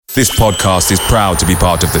This podcast is proud to be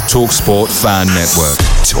part of the TalkSport Fan Network.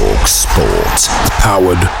 TalkSport.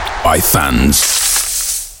 Powered by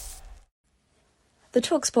fans. The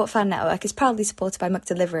TalkSport Fan Network is proudly supported by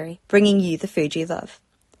McDelivery, bringing you the food you love.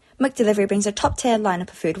 McDelivery brings a top-tier lineup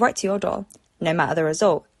of food right to your door. No matter the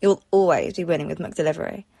result, you'll always be winning with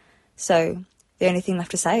McDelivery. So, the only thing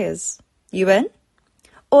left to say is, you win?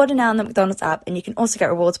 Order now on the McDonald's app, and you can also get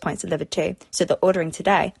rewards points delivered too, so that ordering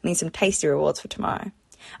today means some tasty rewards for tomorrow.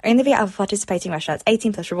 Only via other participating restaurants.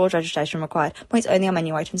 18 plus rewards registration required. Points only on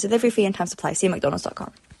menu items. Delivery fee and times apply. See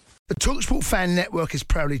mcdonalds.com. The TalkSport Fan Network is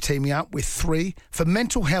proudly teaming up with 3 for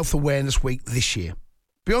Mental Health Awareness Week this year.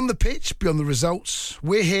 Beyond the pitch, beyond the results,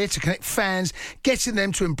 we're here to connect fans, getting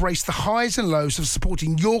them to embrace the highs and lows of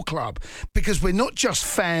supporting your club, because we're not just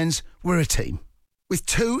fans, we're a team. With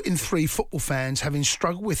 2 in 3 football fans having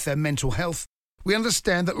struggled with their mental health, we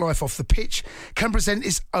understand that life off the pitch can present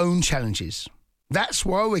its own challenges. That's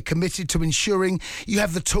why we're committed to ensuring you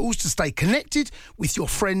have the tools to stay connected with your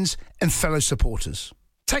friends and fellow supporters.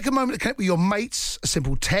 Take a moment to connect with your mates. A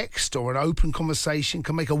simple text or an open conversation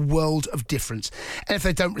can make a world of difference. And if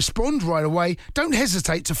they don't respond right away, don't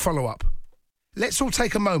hesitate to follow up. Let's all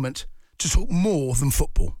take a moment to talk more than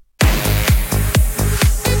football.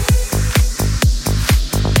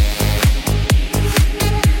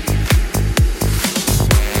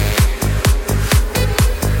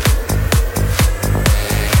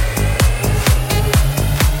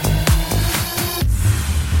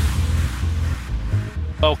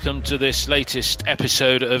 Welcome to this latest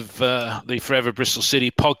episode of the Forever Bristol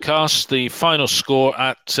City podcast. The final score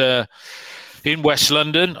at in West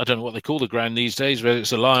London, I don't know what they call the ground these days, whether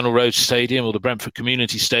it's the Lionel Road Stadium or the Brentford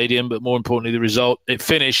Community Stadium, but more importantly, the result, it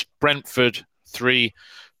finished Brentford 3,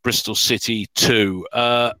 Bristol City 2.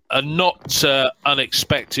 A not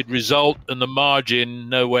unexpected result, and the margin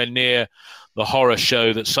nowhere near the horror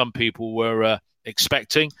show that some people were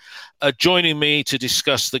expecting. Joining me to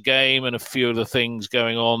discuss the game and a few of the things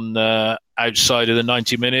going on outside of the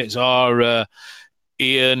 90 minutes are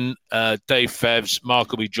Ian, Dave Fevs. Mark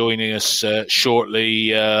will be joining us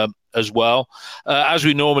shortly as well. As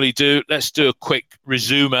we normally do, let's do a quick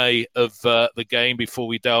resume of the game before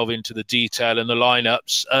we delve into the detail and the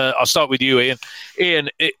lineups. I'll start with you, Ian. Ian,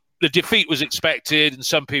 the defeat was expected, and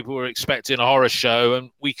some people were expecting a horror show, and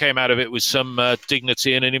we came out of it with some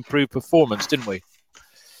dignity and an improved performance, didn't we?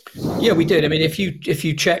 Yeah, we did. I mean, if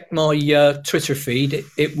you check my Twitter feed,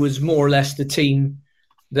 it was more or less the team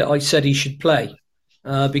that I said he should play,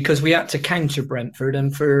 because we had to counter Brentford,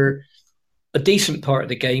 and for a decent part of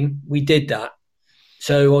the game, we did that.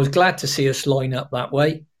 So I was glad to see us line up that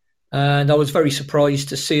way, and I was very surprised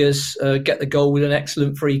to see us get the goal with an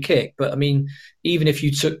excellent free kick. But I mean, even if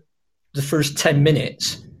you took the first 10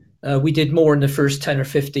 minutes, we did more in the first 10 or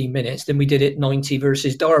 15 minutes than we did at 90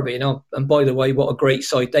 versus Derby. And by the way, what a great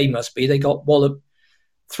side they must be. They got walloped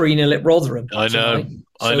 3-0 at Rotherham. I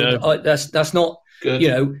know. That's not good. You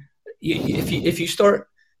know, if you start,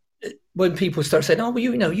 when people start saying, oh,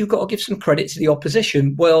 well, you've got to give some credit to the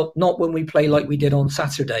opposition. Well, not when we play like we did on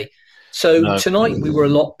Saturday. So Tonight we were a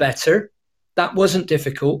lot better. That wasn't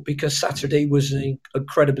difficult because Saturday was an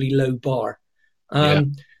incredibly low bar.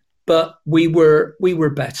 But we were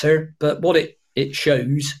better. But what it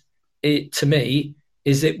shows, to me,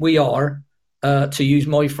 is that we are, to use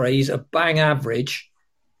my phrase, a bang average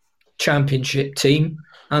championship team,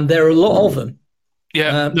 and there are a lot of them.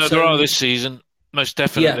 Yeah, there are this season, most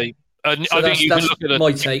definitely. Yeah. And so I think you can look at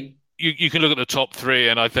my take. You can look at the top 3,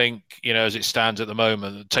 and I think, as it stands at the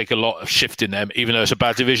moment, take a lot of shift in them, even though it's a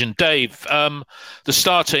bad division. Dave, the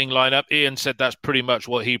starting lineup, Ian said that's pretty much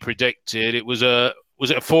what he predicted. Was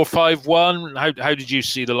it a 4-5-1? How did you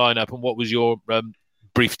see the lineup, and what was your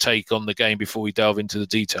brief take on the game before we delve into the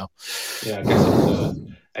detail? Yeah, I guess it's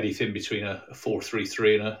anything between a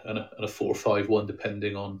 4-3-3 and a 4-5-1,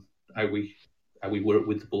 depending on how we work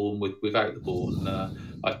with the ball and without the ball. And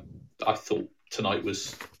I thought tonight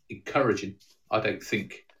was encouraging. I don't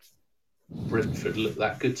think Brentford looked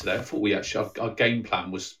that good today. I thought our game plan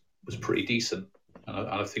was pretty decent, and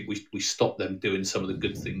I think we stopped them doing some of the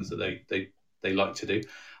good things that they like to do.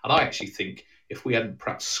 And I actually think if we hadn't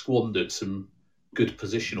perhaps squandered some good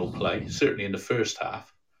positional play, certainly in the first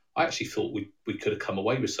half, I actually thought we could have come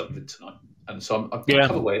away with something tonight. And so I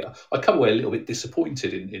come away a little bit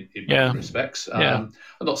disappointed in many respects. I'm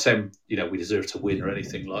not saying we deserve to win or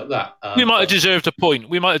anything like that. We might have deserved a point.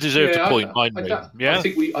 I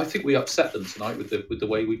think we upset them tonight with the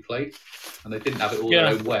way we played, and they didn't have it all their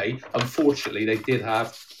own way. Unfortunately, they did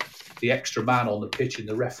have the extra man on the pitch in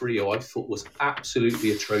the referee, who I thought was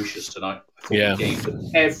absolutely atrocious tonight. I thought he gave them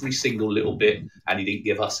every single little bit, and he didn't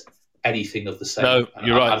give us anything of the same. No,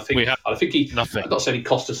 you're right. I think he. Nothing. I'm not saying he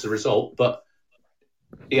cost us the result, but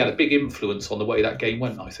he had a big influence on the way that game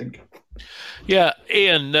went, I think. Yeah,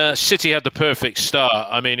 Ian, City had the perfect start.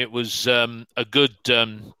 I mean, it was a good.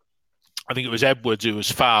 I think it was Edwards who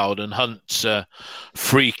was fouled, and Hunt's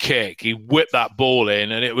free kick. He whipped that ball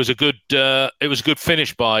in, and it was a good. It was a good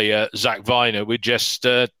finish by Zach Viner with just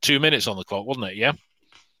 2 minutes on the clock, wasn't it? Yeah.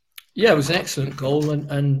 Yeah, it was an excellent goal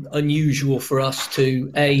and unusual for us to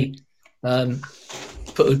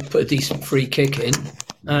put a decent free kick in,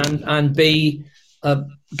 and B,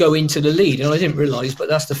 go into the lead. And I didn't realise, but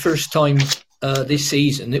that's the first time this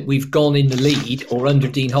season that we've gone in the lead, or under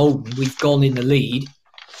Dean Holden, we've gone in the lead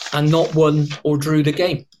and not won or drew the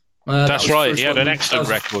game. That's right. He had an excellent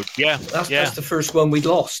record. Yeah, that's the first one we'd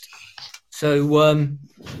lost. So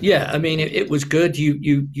yeah, I mean, it was good.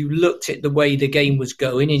 You looked at the way the game was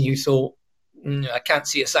going, and you thought, I can't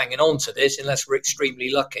see us hanging on to this unless we're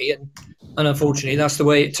extremely lucky. And unfortunately, that's the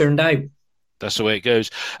way it turned out. That's the way it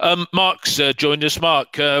goes. Mark's joined us.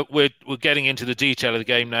 Mark, we're getting into the detail of the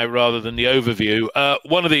game now rather than the overview.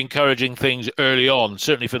 One of the encouraging things early on,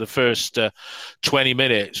 certainly for the first 20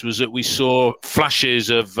 minutes, was that we saw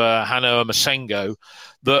flashes of Hanoa Masengo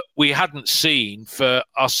that we hadn't seen for,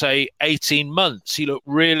 I'll say, 18 months. He looked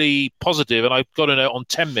really positive, and I've got to note on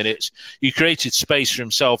 10 minutes, he created space for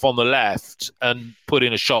himself on the left and put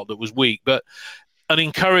in a shot that was weak. But an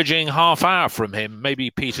encouraging half hour from him,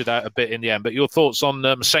 maybe petered out a bit in the end. But your thoughts on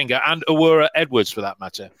Masengo and Awura Edwards, for that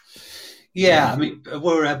matter? Yeah, I mean,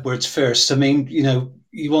 Awura Edwards first. I mean,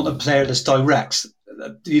 you want a player that's direct,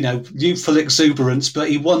 youthful exuberance,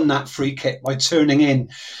 but he won that free kick by turning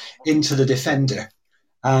into the defender.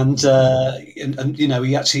 And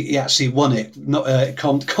he actually won it. Not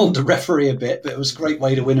conned the referee a bit, but it was a great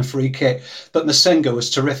way to win a free kick. But Masengo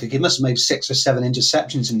was terrific. He must have made 6 or 7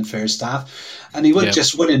 interceptions in the first half, and he wasn't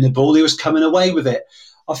just winning the ball; he was coming away with it.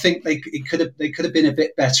 I think they could have been a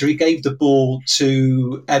bit better. He gave the ball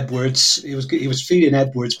to Edwards. He was feeding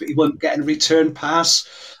Edwards, but he wasn't getting a return pass.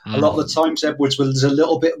 A lot of the times, Edwards was a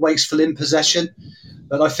little bit wasteful in possession.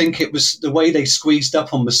 But I think it was the way they squeezed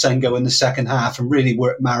up on Masengo in the second half and really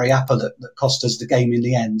worked Mariappa that cost us the game in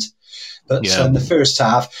the end. But in the first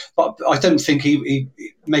half, but I don't think he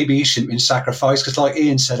maybe he shouldn't have been sacrificed, because, like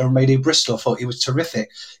Ian said, or maybe Bristol, I thought he was terrific.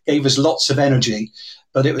 Gave us lots of energy,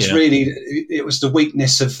 but it was it was the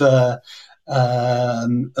weakness of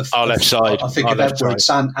our left side. I think of Edwards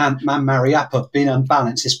and Mariappa being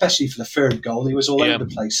unbalanced, especially for the third goal. He was all over the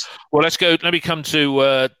place. Well, let's go. Let me come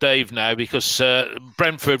to Dave now, because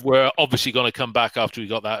Brentford were obviously going to come back after we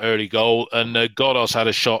got that early goal, and Godos had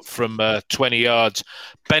a shot from 20 yards.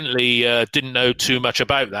 Bentley didn't know too much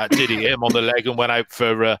about that, did he? Hit him on the leg and went out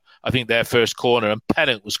for, I think, their first corner, and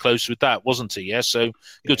Pennant was close with that, wasn't he? Yeah, so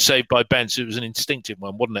good save by Bent. It was an instinctive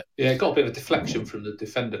one, wasn't it? Yeah, it got a bit of a deflection from the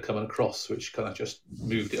defender coming across, which kind of just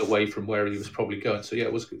moved it away from where he was probably going. So yeah,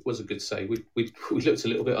 it was a good save. We looked a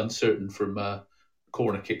little bit uncertain from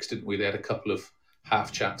corner kicks, didn't we? They had a couple of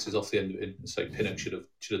half chances off the end of it. So Pinnock should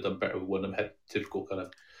have done better with one of them. Had typical kind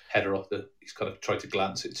of header off he's kind of tried to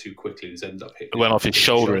glance it too quickly and he's ended up hitting it. Went off his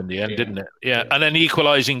shoulder in the end, didn't it? Yeah. And then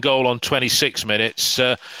equalising goal on 26 minutes.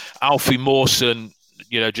 Alfie Mawson,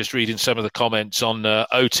 just reading some of the comments on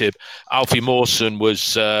OTIB, Alfie Mawson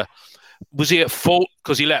was he at fault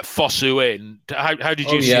because he let Fosu in? How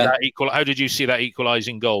did you see that How did you see that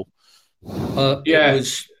equalising goal? It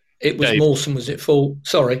was Dave. Mawson was at fault.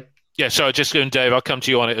 Sorry. Yeah, sorry, just going, Dave. I'll come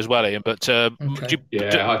to you on it as well, Ian. But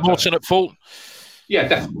Mawson at fault? Yeah,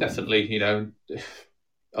 definitely.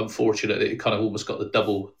 Unfortunately, it kind of almost got the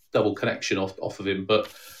double connection off of him. But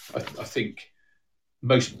I think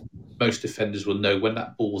most defenders will know when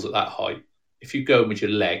that ball's at that height. If you go in with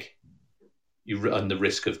your leg, you run the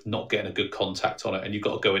risk of not getting a good contact on it, and you've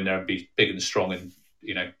got to go in there and be big and strong, and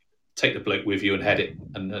take the bloke with you and head it,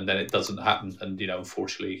 and then it doesn't happen. And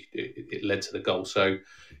unfortunately, it led to the goal. So,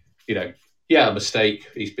 a mistake.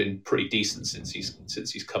 He's been pretty decent since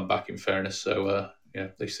he's come back, in fairness. So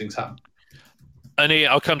these things happen. And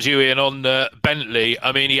Ian, I'll come to you, Ian, on Bentley.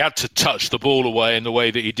 I mean, he had to touch the ball away in the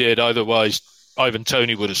way that he did, otherwise Ivan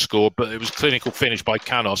Toney would have scored. But it was a clinical finish by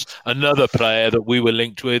Canos, another player that we were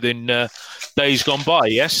linked with in days gone by.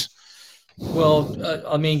 Yes. Well,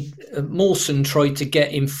 Mawson tried to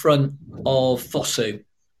get in front of Fosu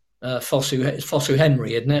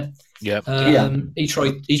Henry, isn't it? Yeah. He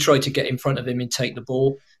tried to get in front of him and take the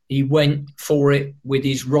ball. He went for it with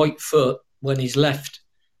his right foot when his left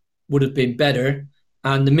would have been better.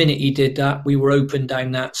 And the minute he did that, we were open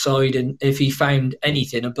down that side. And if he found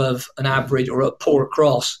anything above an average or a poor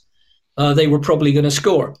cross, they were probably going to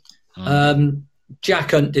score. Jack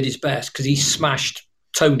Hunt did his best because he smashed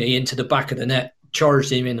Tony into the back of the net,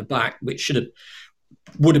 charged him in the back, which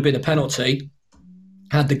would have been a penalty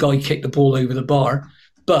had the guy kicked the ball over the bar.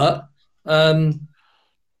 But it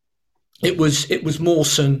was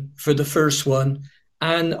Mawson for the first one.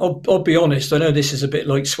 And I'll be honest, I know this is a bit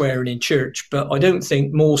like swearing in church, but I don't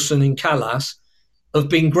think Mawson and Callas have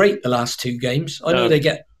been great the last 2 games. I know they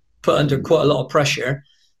get put under quite a lot of pressure,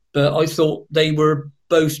 but I thought they were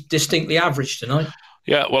both distinctly average tonight.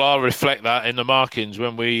 Yeah, well, I'll reflect that in the markings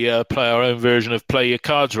when we play our own version of Play Your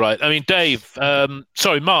Cards Right. I mean, Dave,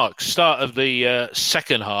 Mark, start of the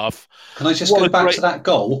second half. Can I just go back to that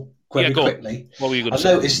goal very quickly? What were you going to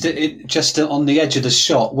say? I noticed it just on the edge of the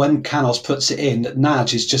shot, when Canos puts it in,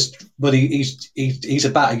 Naj is just, well, he's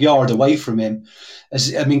about a yard away from him.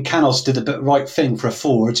 Canos did the right thing for a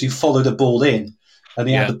forward. He followed the ball in, and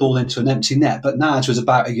he had the ball into an empty net. But Naj was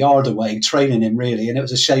about a yard away, trailing him really, and it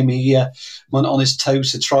was a shame he went on his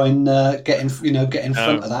toes to try and get in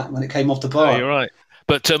front of that when it came off the bar. Oh, you're right.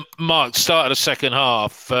 But Mark, start of the second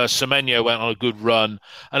half, Semenyo went on a good run,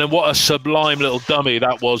 and then what a sublime little dummy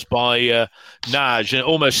that was by Naj, and it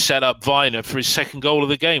almost set up Viner for his second goal of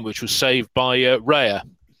the game, which was saved by Raya.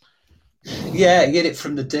 Yeah, he hit it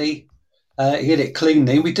from the D. He hit it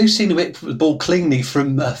cleanly. We do seem to hit the ball cleanly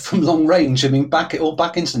from long range. I mean,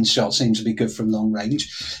 Backinson's shot seems to be good from long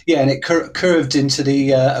range. Yeah, and it curved into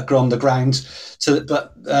the on the ground,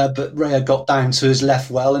 but Raya got down to his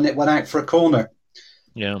left well, and it went out for a corner.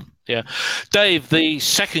 Yeah. Dave, the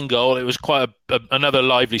second goal, it was quite another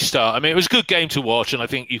lively start. I mean, it was a good game to watch, and I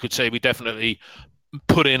think you could say we definitely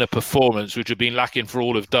put in a performance which had been lacking for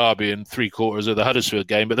all of Derby and 3/4 of the Huddersfield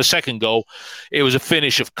game. But the second goal, it was a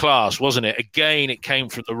finish of class, wasn't it? Again, it came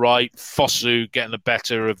from the right. Fosu getting the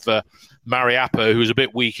better of Mariappa, who was a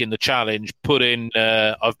bit weak in the challenge,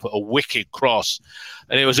 I've put a wicked cross.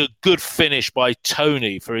 And it was a good finish by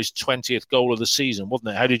Tony for his 20th goal of the season,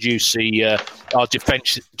 wasn't it? How did you see our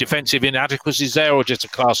defensive inadequacies there, or just a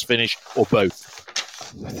class finish, or both?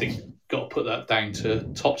 I think got to put that down to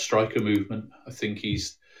top striker movement. I think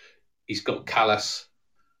he's got Callas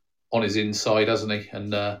on his inside, hasn't he?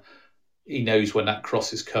 And he knows when that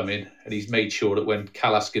cross is coming, and he's made sure that when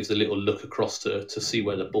Callas gives a little look across to see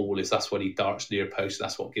where the ball is, that's when he darts near post.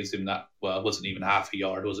 That's what gives him that. Well, it wasn't even half a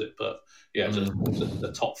yard, was it? But yeah, it was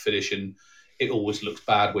the top finish, and it always looks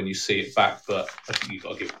bad when you see it back. But I think you've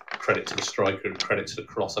got to give credit to the striker and credit to the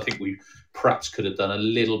cross. I think we perhaps could have done a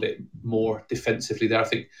little bit more defensively there. I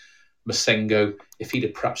think Masengo, if he'd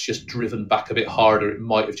have perhaps just driven back a bit harder, it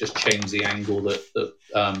might have just changed the angle that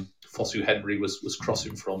Fosu Henry was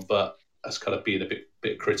crossing from. But that's kind of being a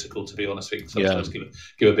bit critical, to be honest. I think sometimes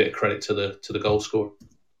give a bit of credit to the goal scorer.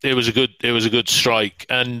 It was a good strike,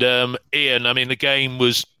 and Ian. I mean, the game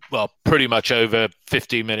was pretty much over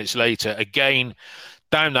 15 minutes later. Again,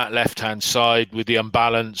 down that left-hand side with the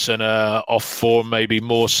unbalance and off form, maybe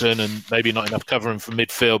Mawson, and maybe not enough covering from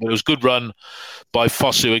midfield. But it was a good run by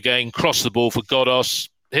Fosu again. Crossed the ball for Godos,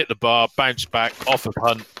 hit the bar, bounced back off of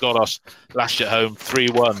Hunt. Godos lashed it home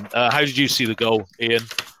 3-1. How did you see the goal, Ian?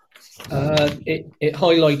 It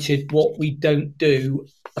highlighted what we don't do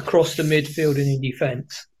across the midfield and in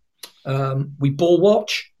defence. We ball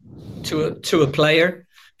watch to a player.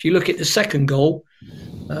 If you look at the second goal,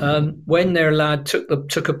 when their lad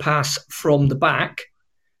took a pass from the back,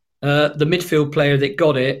 the midfield player that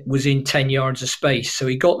got it was in 10 yards of space. So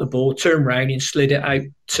he got the ball, turned around and slid it out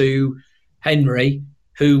to Henry,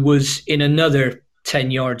 who was in another 10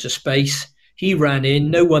 yards of space. He ran in,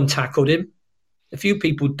 no one tackled him. A few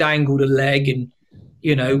people dangled a leg and,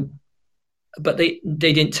 but they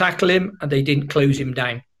didn't tackle him and they didn't close him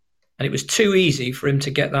down. And it was too easy for him to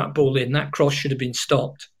get that ball in. That cross should have been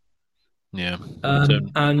stopped. Yeah.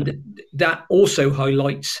 And that also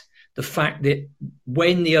highlights the fact that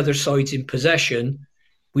when the other side's in possession,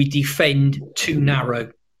 we defend too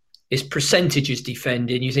narrow. It's percentages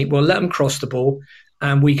defending. You think, well, let them cross the ball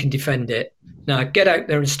and we can defend it. Now, get out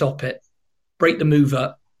there and stop it. Break the move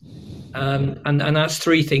up. And that's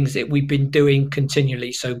 3 things that we've been doing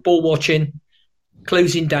continually. So ball watching,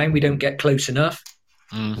 closing down, we don't get close enough,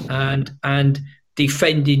 and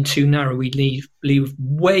defending too narrow. We leave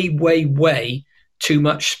way too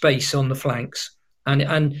much space on the flanks.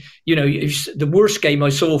 And the worst game I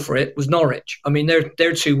saw for it was Norwich. I mean,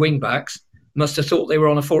 their 2 wing backs must have thought they were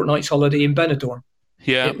on a fortnight's holiday in Benidorm.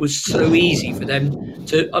 Yeah, it was so easy for them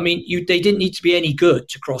to. I mean, they didn't need to be any good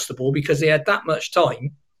to cross the ball because they had that much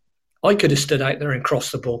time. I could have stood out there and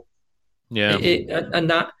crossed the ball. Yeah. And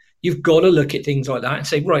that you've got to look at things like that and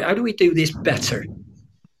say, right, how do we do this better?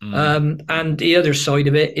 And the other side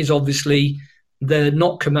of it is obviously the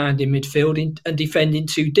not commanding midfield and defending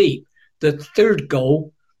too deep. The third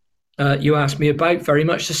goal, you asked me about, very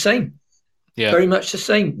much the same. Yeah. Very much the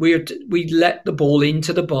same. We let the ball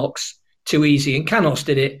into the box too easy, and Canos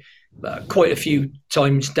did it quite a few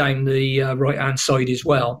times down the right-hand side as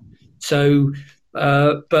well. So,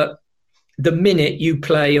 but the minute you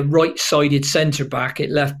play a right-sided centre-back at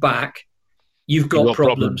left-back, you've got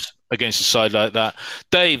problems against a side like that.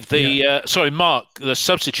 Dave, Mark, the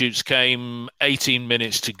substitutes came 18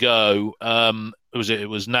 minutes to go. It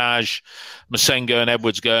was Naj, Masengo and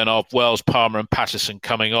Edwards going off, Wells, Palmer and Patterson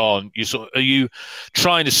coming on. Are you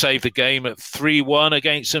trying to save the game at 3-1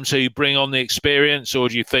 against them so you bring on the experience, or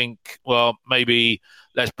do you think, well, maybe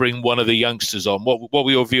let's bring one of the youngsters on? What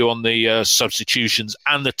were your view on the substitutions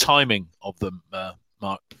and the timing of them,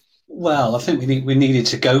 Mark? Well, I think we needed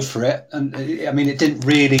to go for it, and I mean, it didn't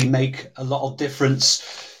really make a lot of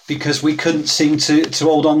difference because we couldn't seem to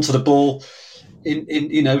hold on to the ball in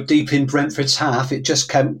deep in Brentford's half. It just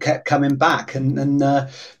kept coming back, and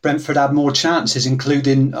Brentford had more chances,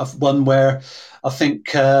 including one where I think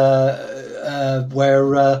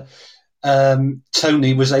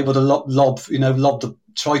Tony was able to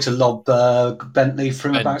try to lob Bentley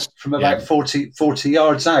from about 40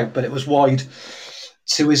 yards out, but it was wide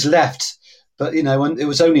to his left. But and it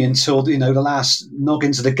was only until the last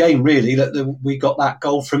noggins of the game really that we got that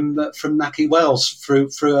goal from Naki Wells through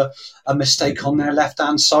a mistake on their left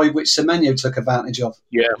hand side, which Semenyo took advantage of.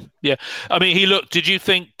 Yeah. I mean, he looked. Did you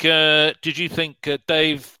think, Dave,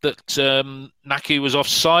 that Naki was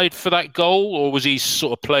offside for that goal, or was he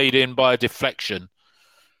sort of played in by a deflection?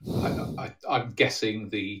 I'm guessing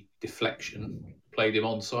the deflection played him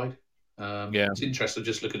onside. It's interesting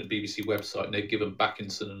just looking at the BBC website, and they've given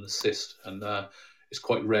Backinson an assist, and it's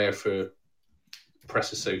quite rare for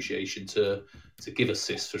press association to give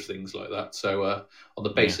assists for things like that. So on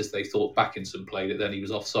the basis they thought Backinson played it, then he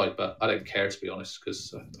was offside, but I don't care, to be honest,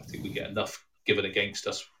 because I think we get enough given against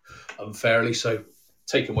us unfairly. So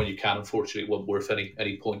take them when you can. Unfortunately, it wasn't worth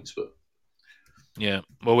any points, but yeah,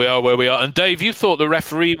 well, we are where we are. And Dave, you thought the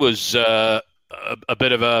referee was a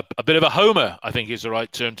bit of a homer, I think is the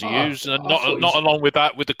right term to use, and not along with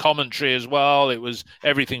that, with the commentary as well. It was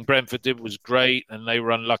everything Brentford did was great, and they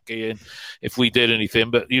were unlucky. And if we did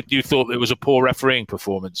anything, but you thought it was a poor refereeing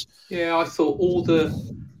performance. Yeah, I thought all the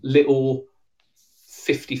little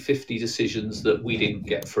 50-50 decisions that we didn't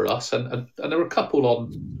get for us, and there were a couple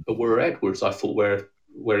on Were Edwards, I thought,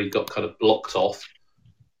 where he got kind of blocked off.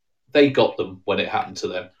 They got them when it happened to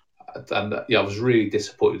them. And I was really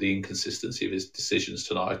disappointed with the inconsistency of his decisions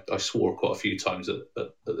tonight. I swore quite a few times at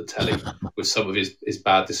the telly with some of his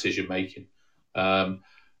bad decision making. And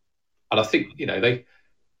I think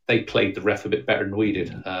they played the ref a bit better than we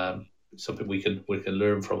did. Something we can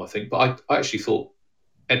learn from, I think. But I actually thought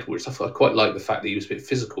Edwards, I quite liked the fact that he was a bit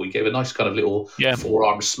physical. He gave a nice kind of little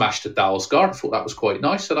forearm smash to Dalsgaard. I thought that was quite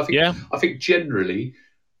nice. And I think generally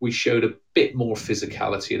we showed a bit more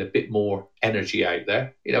physicality and a bit more energy out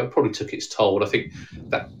there. It probably took its toll. And I think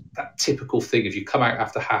that typical thing, if you come out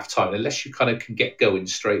after half time, unless you kind of can get going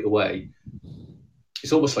straight away,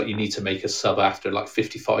 it's almost like you need to make a sub after like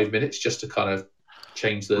 55 minutes just to kind of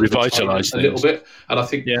change the revitalise a little bit. And I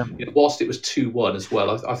think whilst it was 2-1 as well,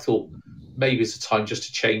 I thought maybe it's a time just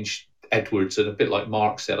to change Edwards. And a bit like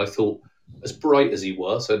Mark said, I thought as bright as he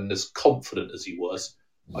was and as confident as he was,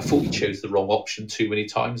 I thought he chose the wrong option too many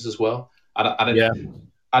times as well. And on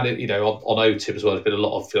OTIP as well, there's been a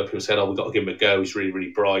lot of people saying, we've got to give him a go. He's really,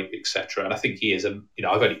 really bright, etc. And I think he is. And,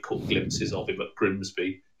 I've only caught glimpses of him at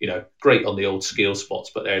Grimsby, great on the old skill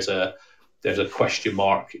spots, but there's a question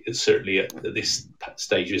mark, certainly at this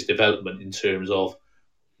stage of his development, in terms of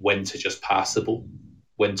when to just pass the ball,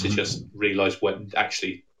 when to just realise when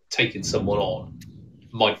actually taking someone on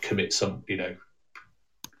might commit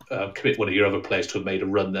commit one of your other players to have made a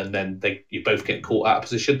run, and then you both get caught out of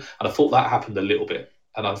position. And I thought that happened a little bit.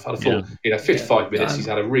 And I thought, 55 minutes, he's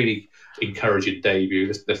had a really encouraging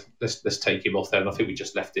debut. Let's take him off there. And I think we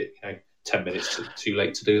just left it, 10 minutes too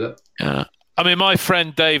late to do that. Yeah. I mean, my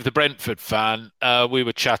friend Dave, the Brentford fan, we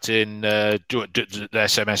were chatting the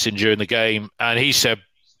SMSing during the game, and he said,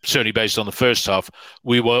 certainly based on the first half,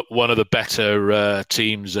 we were one of the better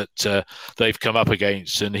teams that they've come up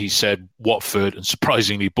against. And he said Watford, and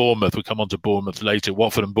surprisingly Bournemouth, we'll come on to Bournemouth later,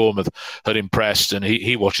 Watford and Bournemouth had impressed, and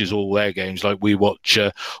he watches all their games like we watch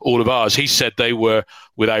all of ours. He said they were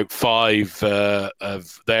without 5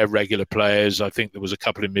 of their regular players. I think there was a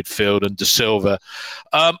couple in midfield and De Silva.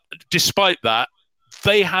 Despite that,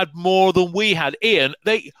 they had more than we had. Ian,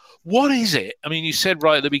 what is it? I mean, you said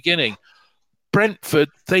right at the beginning, Brentford,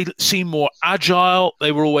 they seem more agile.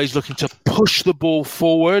 They were always looking to push the ball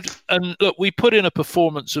forward. And look, we put in a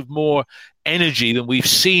performance of more energy than we've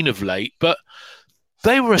seen of late. But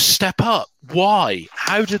they were a step up. Why?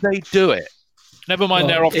 How did they do it? Never mind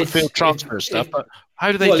their off-the-field transfer stuff, but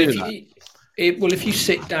how do they do that? If you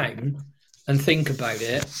sit down and think about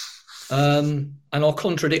it, and I'll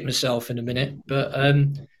contradict myself in a minute, but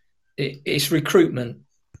it's recruitment.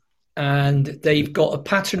 And they've got a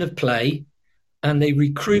pattern of play, and they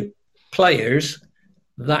recruit players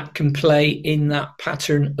that can play in that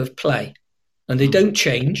pattern of play. And they don't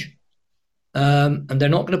change, and they're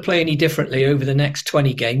not going to play any differently over the next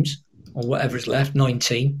 20 games, or whatever's left,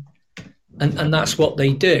 19. And that's what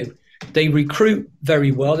they do. They recruit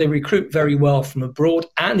very well. They recruit very well from abroad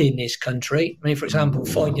and in this country. I mean, for example,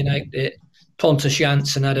 finding out that Pontus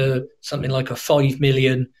Jansson had something like a 5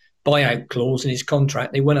 million buyout clause in his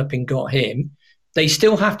contract. They went up and got him. They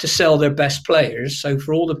still have to sell their best players. So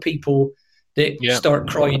for all the people that start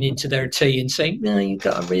crying into their tea and saying, no, you've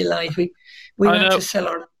got to realise we have to sell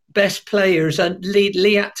our best players, and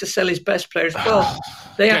Lee had to sell his best players. Well,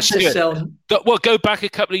 they had to sell. Well, go back a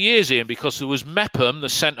couple of years, Ian, because there was Mepham, the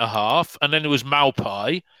centre half, and then there was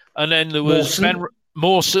Malpai, and then there was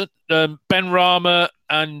Mawson, Ben Rama,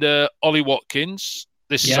 and Ollie Watkins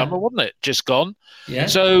this summer, wasn't it? Just gone. Yeah.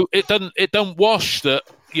 So it doesn't wash that.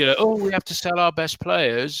 We have to sell our best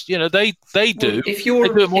players. They do. They do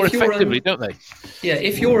it more effectively, don't they? Yeah.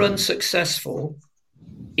 If you're unsuccessful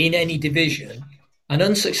in any division. And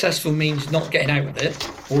unsuccessful means not getting out of it,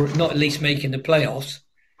 or not at least making the playoffs.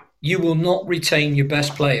 You will not retain your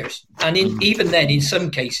best players, and even then, in some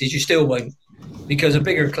cases, you still won't, because a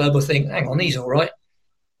bigger club will think, "Hang on, he's all right.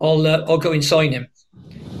 I'll go and sign him."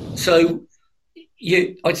 So,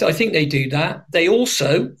 I think they do that. They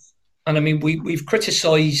also, and I mean, we've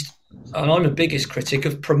criticised, and I'm the biggest critic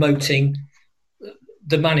of promoting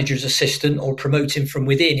the manager's assistant, or promoting from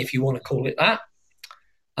within, if you want to call it that.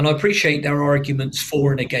 And I appreciate their arguments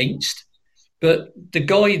for and against, but the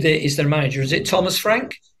guy that is their manager, is it Thomas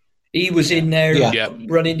Frank? He was in there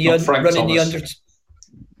running the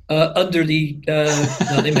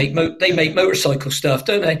they make motorcycle stuff,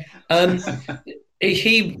 don't they?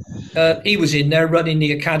 He was in there running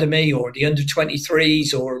the academy or the under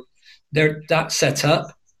 23s or that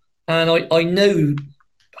setup, and I know,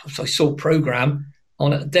 I saw a program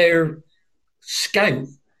on their scout.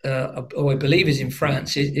 I believe is in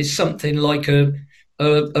France, is something like a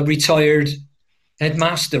retired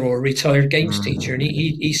headmaster or a retired games teacher, and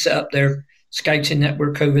he set up their scouting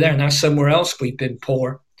network over there, and that's somewhere else we've been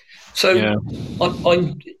poor. So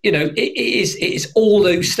it is all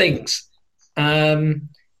those things, and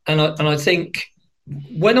I think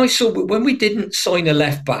when we didn't sign a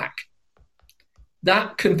left back,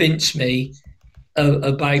 that convinced me.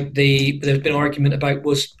 About there's been argument about,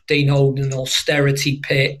 was Dean Holden an austerity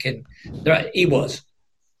pick, and he was,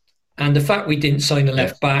 and the fact we didn't sign a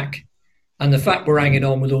left back, and the fact we're hanging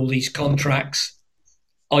on with all these contracts,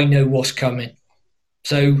 I know what's coming.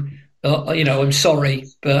 So I'm sorry,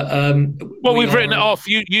 but we've written it off.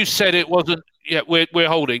 You said it wasn't. Yeah, we're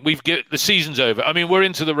holding. The season's over. I mean, we're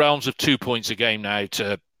into the realms of 2 points a game now,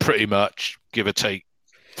 to pretty much give or take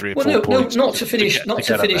 3 or 4 points. Not to finish.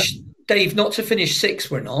 Dave, not to finish 6th,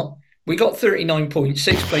 we're not. We got 39 points,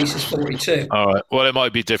 6th place is 42. All right. Well, it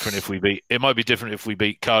might be different if we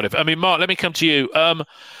beat Cardiff. I mean, Mark, let me come to you.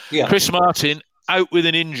 Chris Martin out with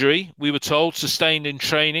an injury, we were told, sustained in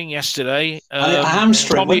training yesterday. A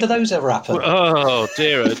hamstring. When do those ever happen? Oh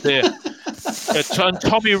dear, oh dear.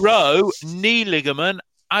 Tommy Rowe, knee ligament,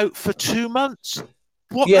 out for 2 months.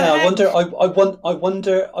 I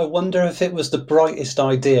wonder if it was the brightest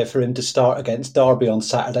idea for him to start against Derby on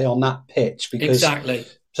Saturday on that pitch, because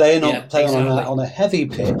playing on a heavy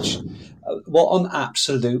pitch, what an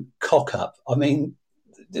absolute cock up. I mean,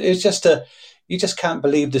 it's just you just can't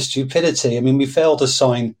believe the stupidity. I mean, we failed to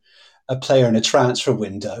sign a player in a transfer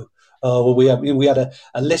window. We had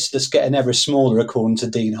a list that's getting ever smaller, according to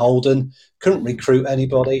Dean Holden. Couldn't recruit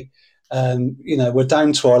anybody. We're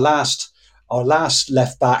down to our last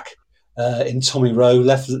left back in Tommy Rowe,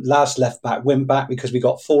 last left back, wing back, because we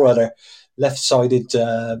got 4 other left-sided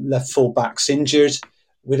left full backs injured,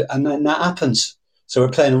 and then that happens. So we're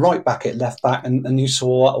playing right back at left back, and you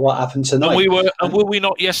saw what happened tonight. And were we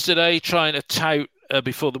not yesterday trying to tout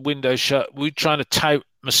before the window shut? We were trying to tout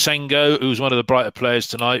Masengo, who's one of the brighter players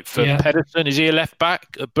tonight, for Pedersen. Is he a left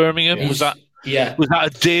back at Birmingham? Was that a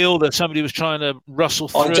deal that somebody was trying to rustle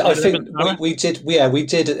through? I think we did. Yeah, we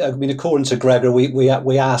did. I mean, according to Gregor, we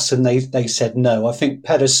asked and they said no. I think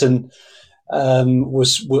Pedersen I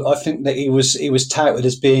think that he was touted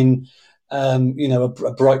as being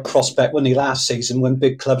a bright prospect, wasn't he, last season when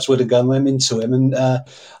big clubs would have gone into him, and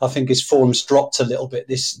I think his form's dropped a little bit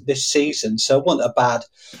this season. So it wasn't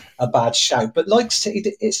a bad shout. But like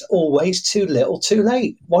City, it's always too little, too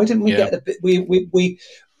late. Why didn't we get a bit? We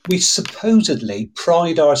supposedly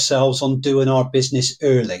pride ourselves on doing our business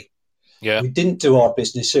early. Yeah, we didn't do our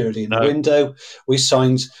business early in the window. We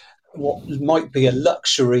signed what might be a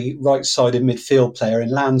luxury right-sided midfield player in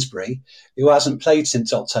Lansbury, who hasn't played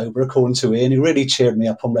since October, according to Ian, who really cheered me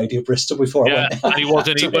up on Radio Bristol before I went. And he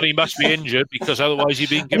wasn't, but he must be injured because otherwise he'd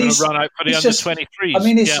been given a run out for the under-23s. I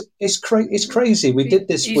mean, it's crazy. We did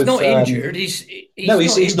this. He's not injured. He's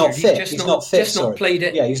not fit. He's not fit. He's not played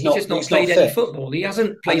it. He's just not played any football. He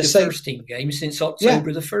hasn't played a first team game since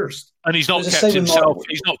October the 1st. And he's not kept himself.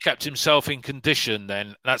 He's not kept himself in condition.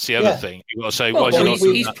 Then that's the other thing you've got to say.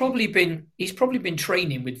 He's probably been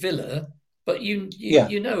training with Villa, but you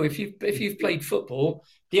know if you've played football,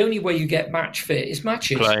 the only way you get match fit is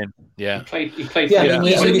matches. Playing, He played for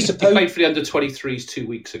the under-23s 2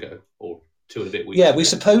 weeks ago, or 2 and a bit weeks. Yeah, we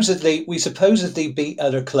supposedly beat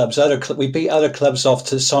other clubs. We beat other clubs off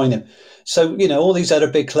to sign him. So, all these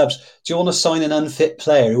other big clubs, do you want to sign an unfit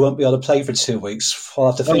player who won't be able to play for 2 weeks?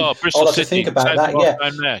 I'll have to think about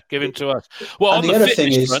that. Yeah, give him to us. Well, and the other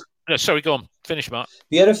thing is... sorry, go on. Finish, Mark.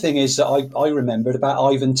 The other thing is that I remembered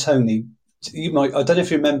about Ivan Toney. I don't know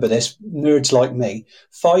if you remember this, nerds like me.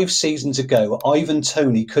 5 seasons ago, Ivan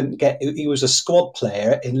Toney couldn't get... He was a squad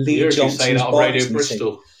player in Lee Johnson's Radio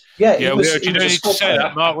Bristol. Team. Yeah, you don't need to say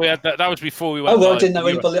that, Mark. We had that was before we went. I didn't know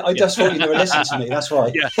anybody. I just thought you never listened to me. That's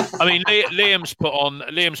why. Yeah, I mean, Liam's put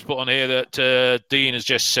on here that Dean has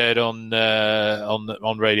just said on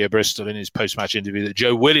Radio Bristol in his post-match interview that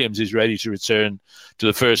Joe Williams is ready to return to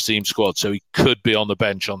the first team squad, so he could be on the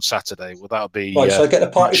bench on Saturday. Well, that'll be right. So I get the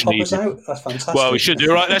party poppers out. That's fantastic. Well, we should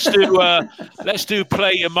do right. Let's do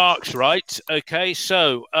play your marks right. Okay,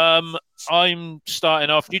 so. I'm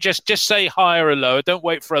starting off. You just say higher or lower. Don't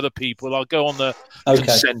wait for other people. I'll go on the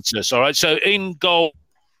consensus. All right. So in goal,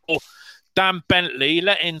 Dan Bentley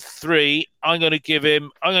let in 3. I'm going to give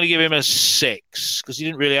him a 6 because he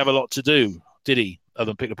didn't really have a lot to do, did he?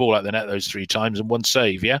 Other than pick the ball out of the net those 3 times and 1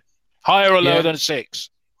 save. Yeah. Higher or lower than a 6?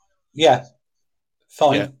 Yeah.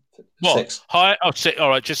 Fine. Yeah. What? 6. High. Oh, 6. All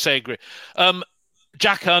right. Just say agree.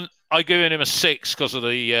 Jack Hunt. I'm giving him a 6 because of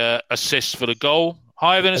the assist for the goal.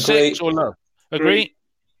 Higher than a 6 or low? Agree.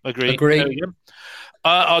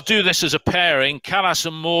 I'll do this as a pairing. Callas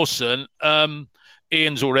and Mawson.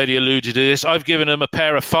 Ian's already alluded to this. I've given them a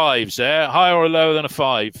pair of 5s there. Higher or lower than a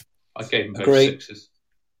 5? I gave them both 6s.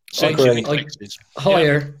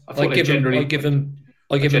 Higher. I give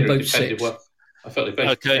them both 6. Well. I felt they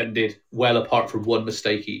both defended well apart from one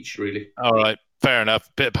mistake each, really. All right. Fair enough.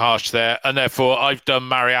 Bit harsh there. And therefore, I've done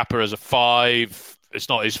Mariappa as a 5. It's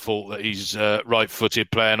not his fault that he's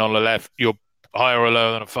right-footed playing on the left. You're higher or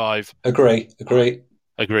lower than a 5? Agree.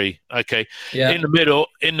 Okay. Yeah. In the middle.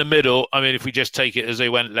 I mean, if we just take it as they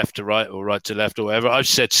went left to right or right to left or whatever, I've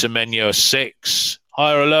said Semenyo a 6.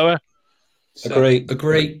 Higher or lower?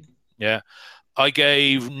 Agree. Yeah. I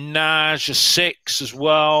gave Naj a 6 as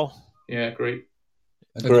well. Yeah, agree.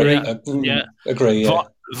 Yeah. Agree. Yeah.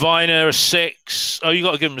 Viner a 6. Oh, you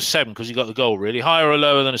got to give him a 7 because he got the goal. Really, higher or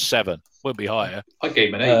lower than a 7? Won't be higher. I gave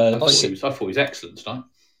him an 8. I thought he was excellent tonight.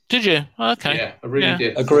 Did you? Okay. Yeah, I really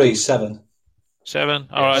did. Agree. 7. 7.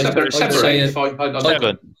 All right. 7 or 8 is fine.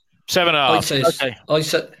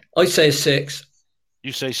 7.5. I say a 6.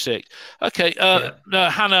 You say 6. Okay. No,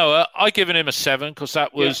 Hanoa. I given him a 7 because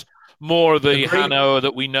that was more of the Hanoa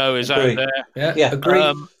that we know is out there. Yeah.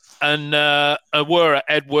 Agree. And Were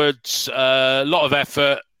Edwards, a lot of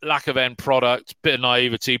effort, lack of end product, bit of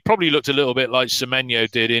naivety. Probably looked a little bit like Semenyo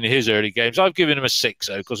did in his early games. I've given him a 6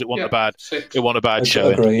 though because it wasn't a bad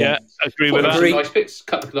showing. Agree with that. Nice bits,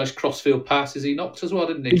 couple of nice crossfield passes he knocked as well,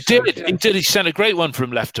 didn't he? He did. He sent a great one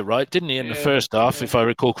from left to right, didn't he? In the first half, if I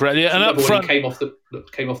recall correctly. And up front, he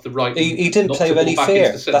came off the right. He didn't play with any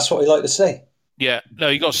fear. That's what we like to say. Yeah, no,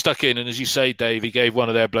 he got stuck in, and as you say, Dave, he gave one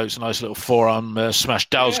of their blokes a nice little forearm smash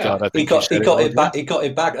Dalsgaard. I think he got it back. He got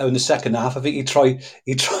it back in the second half. I think he tried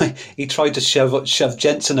to shove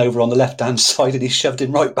Jensen over on the left hand side, and he shoved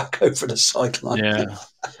him right back over the sideline. Yeah.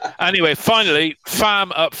 Anyway, finally,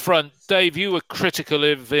 Fam up front. Dave, you were critical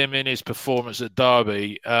of him in his performance at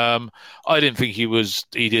Derby. I didn't think he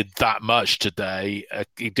did that much today.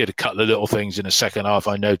 He did a couple of little things in the second half,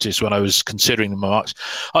 I noticed when I was considering the marks.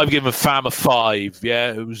 I've given Fam a 5.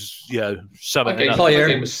 Yeah, it was something. I gave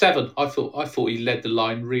him a 7. I thought he led the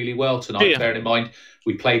line really well tonight. Bearing in mind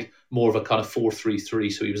we played more of a kind of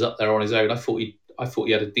 4-3-3, so he was up there on his own. I thought he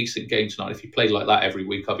had a decent game tonight. If he played like that every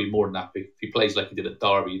week, I'd be more than happy. If he plays like he did at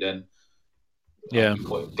Derby, then I'd be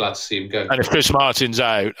quite glad to see him go. And if Chris Martin's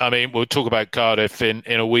out, I mean, we'll talk about Cardiff in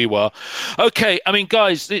a wee while. Okay, I mean,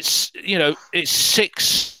 guys, it's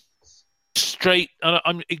 6 straight, and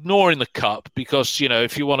I'm ignoring the cup because,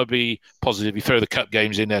 if you want to be positive, you throw the cup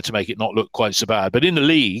games in there to make it not look quite so bad. But in the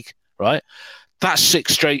league, right, that's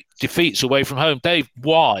 6 straight defeats away from home. Dave,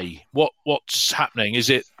 why? What's happening? Is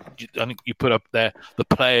it, I think you put up there, the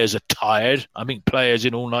players are tired. I mean, players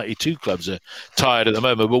in all 92 clubs are tired at the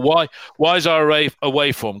moment. But why is our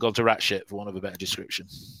away form gone to rat shit, for want of a better description?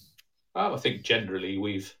 I think generally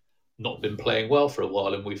we've not been playing well for a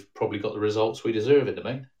while, and we've probably got the results we deserve in the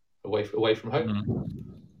main, away from home.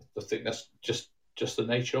 I think that's just the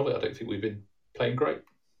nature of it. I don't think we've been playing great.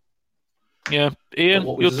 Yeah.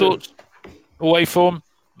 Ian, your thoughts? Away form?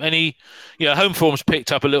 Home form's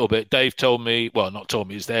picked up a little bit. Dave told me, well, not told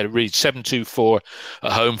me, it's there to read 7-2-4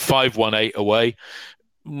 at home, 5-1-8 away.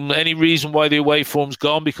 Any reason why the away form's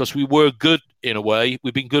gone? Because we were good in away.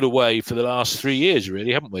 We've been good away for the last 3 years,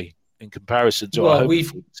 really, haven't we? In comparison to our home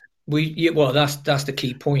performance. That's the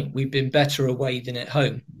key point. We've been better away than at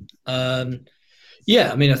home. I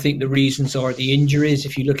think the reasons are the injuries.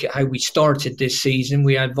 If you look at how we started this season,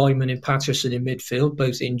 we had Vyman and Patterson in midfield,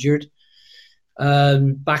 both injured.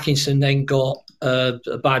 Backinson then got a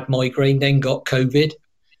bad migraine, then got COVID.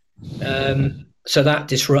 So that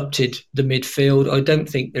disrupted the midfield. I don't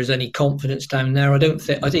think there's any confidence down there. I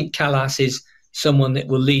think Callas is someone that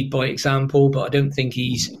will lead by example, but I don't think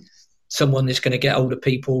he's someone that's going to get older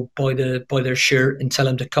people by their shirt and tell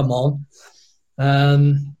them to come on.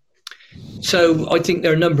 So I think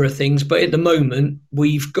there are a number of things, but at the moment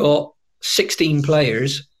we've got 16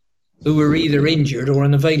 players who are either injured or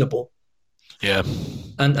unavailable. Yeah.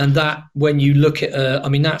 And that, when you look at,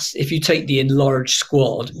 that's if you take the enlarged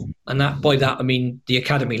squad, and that by that I mean the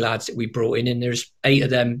academy lads that we brought in, and there's 8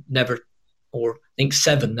 of them never, or I think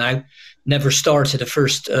 7 now, never started a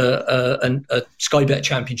Sky Bet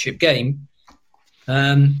Championship game.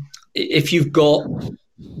 If you've got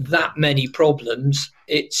that many problems,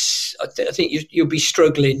 I think you'll be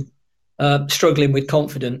struggling with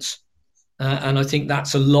confidence. And I think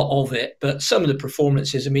that's a lot of it. But some of the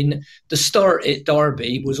performances, the start at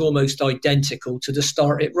Derby was almost identical to the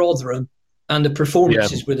start at Rotherham, and the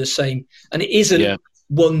performances were the same. And it isn't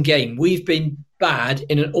one game. We've been bad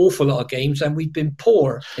in an awful lot of games, and we've been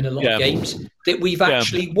poor in a lot of games that we've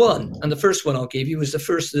actually won. And the first one I'll give you was the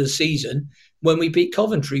first of the season when we beat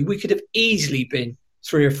Coventry. We could have easily been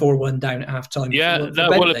 3 or 4-1 down at half-time. Dan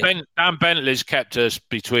Bentley's kept us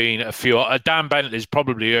between a few. Dan Bentley's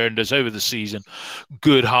probably earned us over the season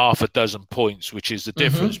good half a dozen points, which is the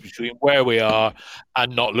difference between where we are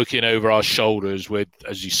and not looking over our shoulders with,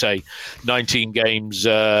 as you say, 19 games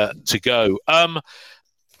to go.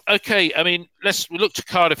 Okay, we'll look to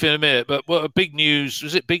Cardiff in a minute, but what big news,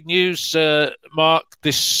 was it big news, Mark,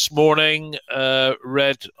 this morning,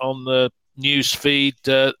 read on the news feed,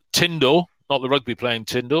 Tyndall, not the rugby playing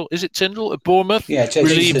Tyndall. Is it Tyndall at Bournemouth? Yeah,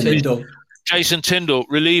 Jason Tyndall,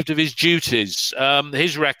 relieved of his duties.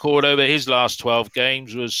 His record over his last 12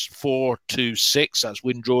 games was 4-2-6. That's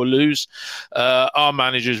win, draw, lose. Our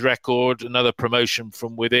manager's record, another promotion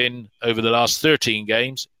from within over the last 13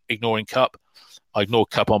 games, ignoring Cup. I ignore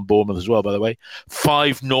Cup on Bournemouth as well, by the way.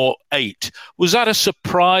 5-0-8. Was that a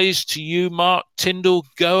surprise to you, Mark? Tyndall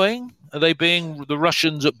going? Are they the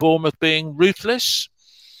Russians at Bournemouth being ruthless?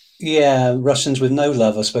 Yeah, Russians with no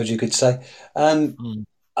love, I suppose you could say. He's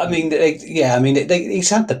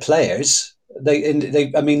had the players.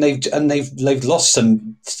 They've lost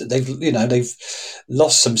some. They've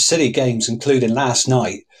lost some silly games, including last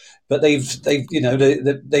night. But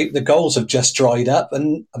the goals have just dried up,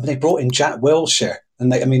 and they brought in Jack Wilshere,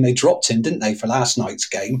 and they dropped him, didn't they, for last night's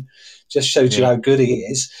game? Just showed you how good he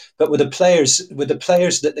is. But with the players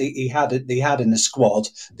that he had in the squad,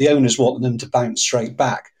 the owners wanted them to bounce straight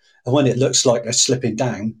back. And when it looks like they're slipping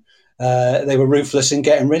down, they were ruthless in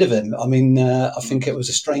getting rid of him. I think it was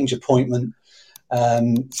a strange appointment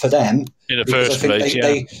for them. In the first place,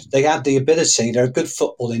 they had the ability. They're a good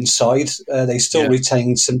football inside. They still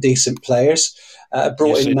retained some decent players.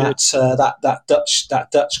 Brought in that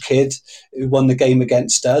Dutch kid who won the game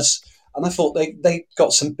against us, and I thought they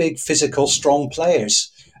got some big, physical, strong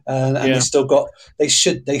players. They still got. They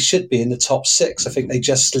should be in the top 6. I think they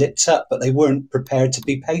just slipped up, but they weren't prepared to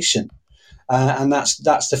be patient. And that's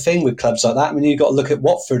the thing with clubs like that. I mean, you've got to look at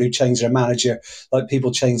Watford, who changed their manager like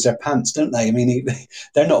people change their pants, don't they? I mean,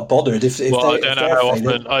 they're not bothered if I don't if know they're how failing.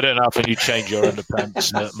 often. I don't know how often you change your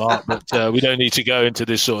underpants, Mark. But we don't need to go into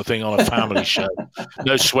this sort of thing on a family show.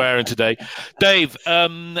 No swearing today, Dave.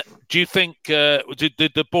 Do you think did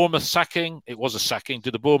the Bournemouth sacking? It was a sacking.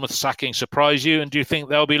 Did the Bournemouth sacking surprise you? And do you think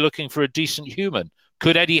they'll be looking for a decent human?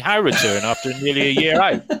 Could Eddie Howe return after nearly a year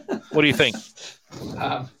out? What do you think?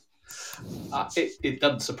 It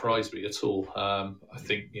doesn't surprise me at all. I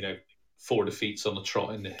think 4 defeats on the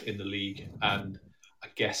trot in the league, and I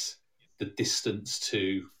guess the distance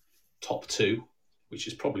to top 2, which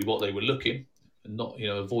is probably what they were looking, and not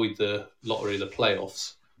avoid the lottery of the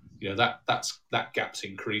playoffs. That gap's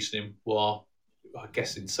increasing. While I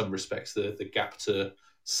guess in some respects the gap to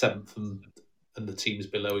 7th and the teams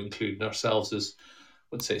below, including ourselves, I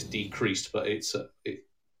wouldn't say it's decreased, but it's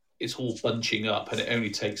all bunching up, and it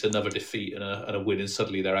only takes another defeat and a win, and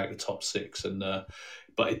suddenly they're out of the top 6. And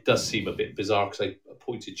but it does seem a bit bizarre because they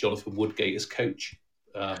appointed Jonathan Woodgate as coach.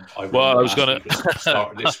 I was going to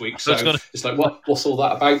start this week, so it's like, what's all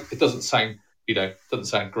that about? It doesn't sound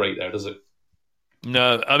great there, does it?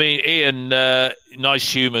 No, I mean, Ian,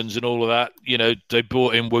 nice humans and all of that. They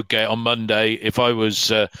brought in Woodgate on Monday. If I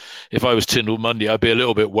was Tyndall Monday, I'd be a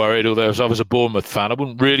little bit worried. Although if I was a Bournemouth fan, I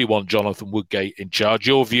wouldn't really want Jonathan Woodgate in charge.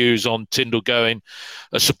 Your views on Tyndall going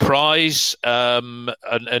a surprise, an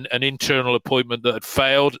internal appointment that had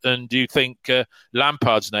failed, and do you think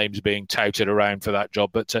Lampard's name's being touted around for that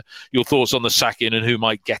job? But your thoughts on the sacking and who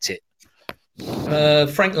might get it?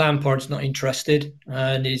 Frank Lampard's not interested,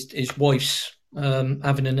 and his wife's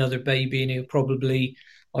having another baby, and he'll probably,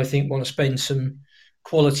 I think, want to spend some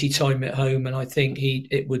quality time at home. And I think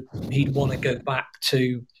he'd want to go back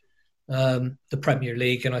to the Premier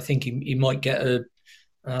League, and I think he might get a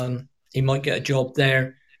job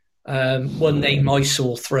there. One name I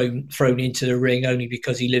saw thrown into the ring only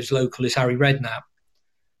because he lives local is Harry Redknapp.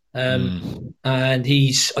 And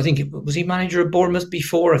was he manager of Bournemouth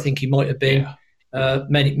before? I think he might have been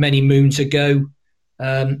many moons ago.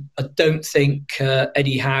 I don't think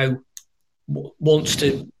Eddie Howe wants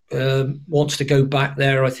to go back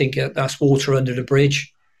there. I think that's water under the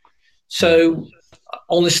bridge. So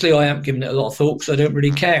honestly, I haven't given it a lot of thought because I don't really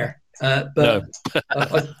care. But no.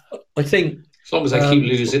 I think as long as they keep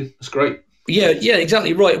losing, it's great. Yeah,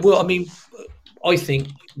 exactly right. Well, I mean, I think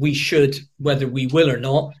we should, whether we will or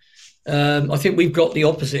not. I think we've got the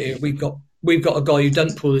opposite here. We've got a guy who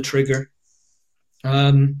doesn't pull the trigger.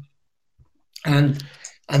 And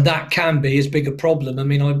that can be as big a problem. I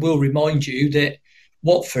mean, I will remind you that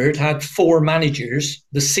Watford had 4 managers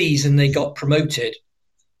the season they got promoted,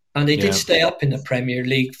 and they did stay up in the Premier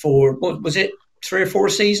League for, what was it, 3 or 4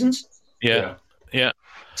 seasons? Yeah.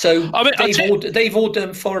 So they've all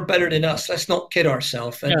done far better than us. Let's not kid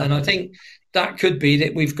ourselves. And I think that could be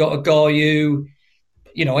that we've got a guy who,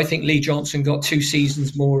 I think Lee Johnson got 2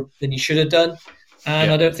 seasons more than he should have done.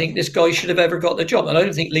 And I don't think this guy should have ever got the job. And I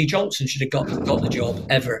don't think Lee Johnson should have got the job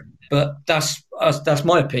ever. But that's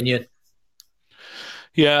my opinion.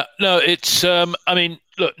 Yeah, no, it's. I mean,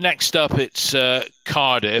 look. Next up, it's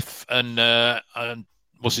Cardiff, and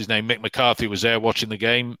what's his name? Mick McCarthy was there watching the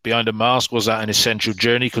game behind a mask. Was that an essential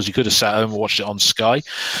journey? Because he could have sat home and watched it on Sky.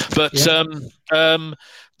 But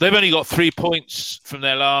they've only got 3 points from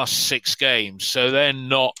their last 6 games, so they're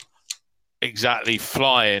not exactly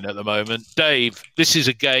flying at the moment. Dave, this is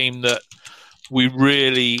a game that we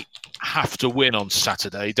really have to win on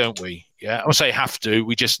Saturday, don't we? Yeah, I say have to.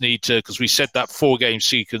 We just need to, because we said that 4-game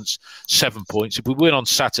sequence, 7 points. If we win on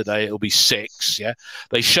Saturday, it'll be 6. Yeah,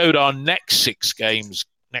 they showed our next 6 games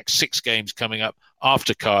coming up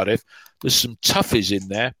after Cardiff. There's some toughies in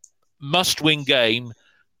there. Must-win game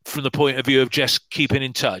from the point of view of just keeping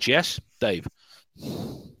in touch. Yes, Dave.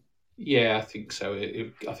 Yeah, I think so.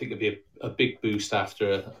 I think it'd be a big boost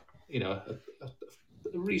after a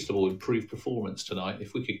reasonable improved performance tonight.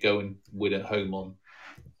 If we could go and win at home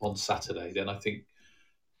on Saturday, then I think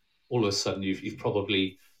all of a sudden you've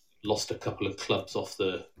probably lost a couple of clubs off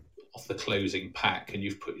the closing pack, and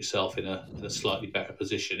you've put yourself in a slightly better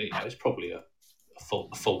position. It's probably a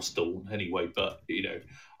false dawn anyway, but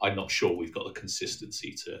I'm not sure we've got the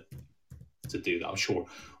consistency to do that. I'm sure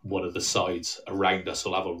one of the sides around us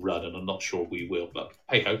will have a run, and I'm not sure we will. But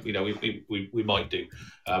hey ho, we might do.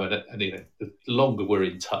 And the longer we're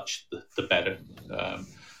in touch, the better.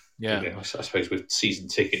 I suppose with season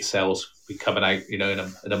ticket sales be coming out,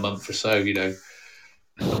 in a month or so, I'm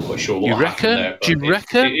not quite sure what will happen there. Do you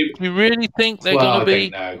reckon? Do you really think they're going to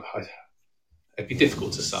be? I don't know. It'd be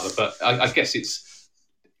difficult to sell it, but I guess it's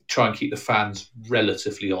try and keep the fans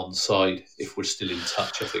relatively on side if we're still in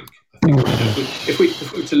touch. I think if we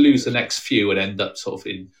were to lose the next few and end up sort of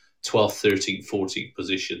in 12th, 13th, 14th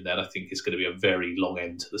position, then I think it's going to be a very long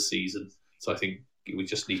end to the season. So I think we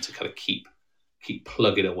just need to kind of keep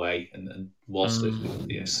plugging away, and whilst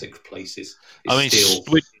sixth place is still.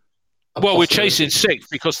 We're chasing sixth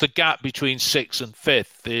because the gap between sixth and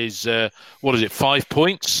fifth is 5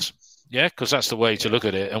 points? Yeah, because that's the way to look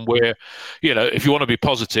at it. And we're, if you want to be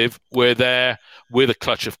positive, we're there with a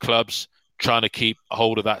clutch of clubs trying to keep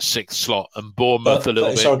hold of that sixth slot, and Bournemouth a little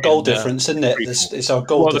bit. It's our goal difference, isn't it? It's our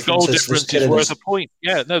goal difference. The goal difference is worth a point.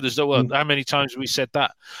 Yeah, no, there's no. How many times have we said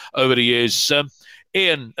that over the years?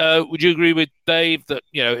 Ian, would you agree with Dave that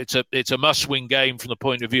it's a must-win game from the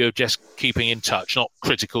point of view of just keeping in touch, not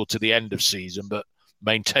critical to the end of season, but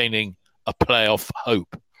maintaining a playoff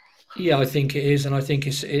hope? Yeah, I think it is, and I think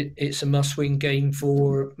it's a must-win game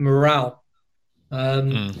for morale.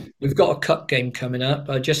 We've got a cup game coming up.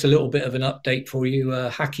 Just a little bit of an update for you.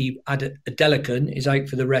 Haki Adelican is out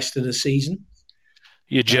for the rest of the season.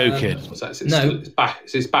 You're joking? No,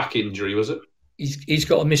 it's his back injury, was it? He's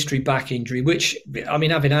got a mystery back injury, which, I mean,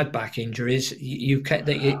 having had back injuries,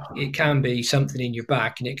 it can be something in your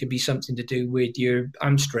back, and it could be something to do with your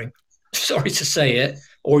hamstring. Sorry to say it,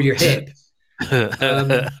 or your hip.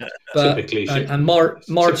 Typically, and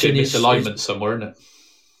Martin is misalignment somewhere, isn't it?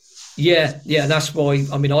 Yeah, that's why.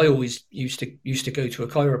 I mean, I always used to go to a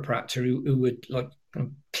chiropractor who would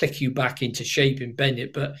click you back into shape and bend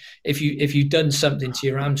it. But if you've done something to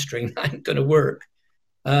your hamstring, that ain't going to work.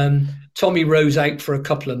 Tommy Rowe's out for a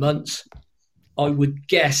couple of months. I would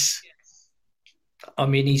guess. I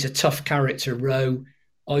mean, he's a tough character, Rowe.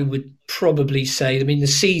 I would probably say. I mean, the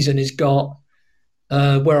season has got.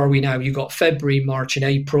 Where are we now? You've got February, March, and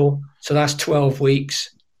April. So that's 12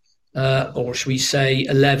 weeks. Or should we say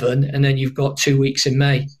 11, and then you've got 2 weeks in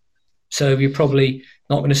May. So you're probably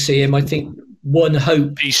not going to see him. I think one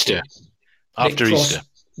hope Easter.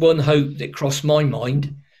 One hope that crossed my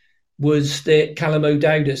mind was that Callum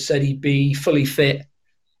O'Dowda said he'd be fully fit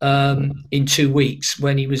in 2 weeks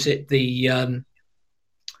when he was at the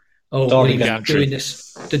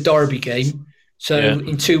the Derby game. So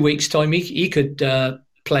in 2 weeks' time, he could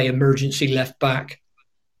play emergency left back.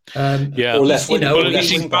 Or left wing. Well,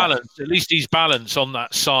 at least he's balanced on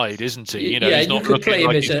that side, isn't he? He's not looking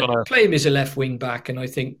like he's going to play him as a left wing back, and I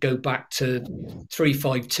think go back to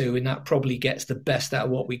 3-5-2, and that probably gets the best out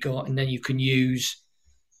of what we got. And then you can use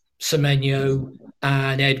Semenyo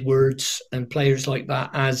and Edwards and players like that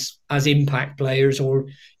as impact players, or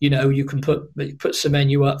you can put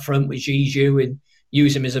Semenyo up front with Zizou and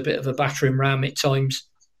use him as a bit of a battering ram at times.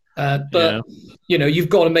 You've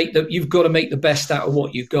got to make the best out of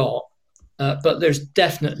what you got. But there's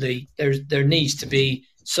definitely there needs to be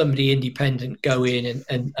somebody independent go in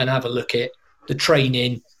and have a look at the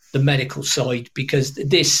training, the medical side, because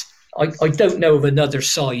I don't know of another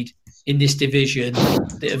side in this division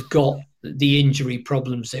that have got the injury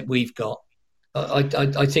problems that we've got.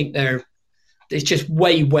 I think it's just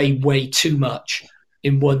way, way, way too much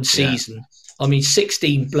in one season. Yeah. I mean,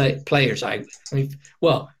 16 players out.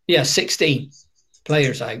 16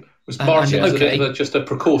 players out. Was Martin just a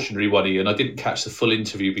precautionary one, Ian? I didn't catch the full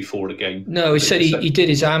interview before the game. No, he said he did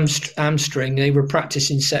his hamstring. They were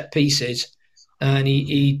practicing set pieces, and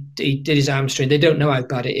he did his hamstring. They don't know how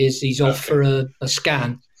bad it is. He's off for a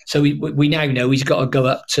scan. So we now know he's got to go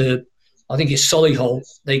up to, I think it's Solihull.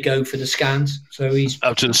 They go for the scans. So he's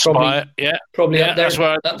up to the spire. Probably up there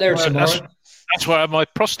tomorrow. That's where I had my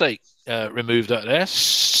prostate removed out there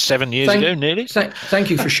 7 years ago, nearly. Thank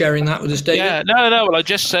you for sharing that with us, David. Yeah, no. Well, I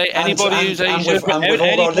just say anybody who's Asian, with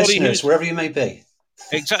all our listeners, wherever you may be.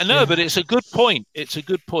 Exactly. No, but it's a good point.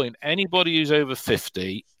 Anybody who's over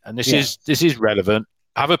 50, and this is relevant,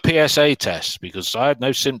 have a PSA test, because I had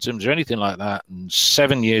no symptoms or anything like that. And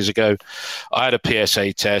 7 years ago, I had a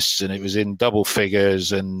PSA test, and it was in double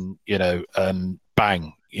figures, and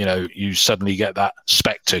bang. You suddenly get that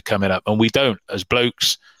spectre coming up, and we don't, as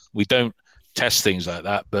blokes, we don't test things like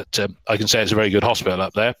that. But I can say it's a very good hospital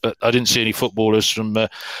up there. But I didn't see any footballers from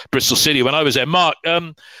Bristol City when I was there. Mark,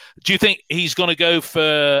 do you think he's going to go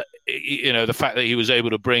for the fact that he was able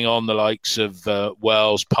to bring on the likes of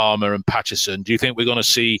Wells, Palmer, and Patterson? Do you think we're going to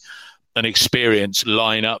see an experience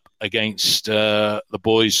line up against the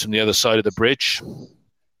boys from the other side of the bridge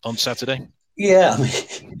on Saturday? Yeah, I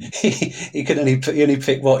mean, he can only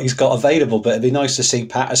pick what he's got available, but it'd be nice to see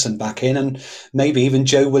Patterson back in, and maybe even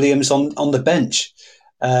Joe Williams on the bench.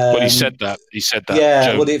 Well, he said that.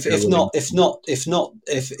 Yeah. Well, if not,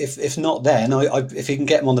 then if he can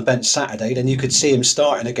get him on the bench Saturday, then you could see him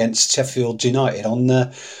starting against Sheffield United on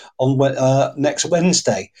next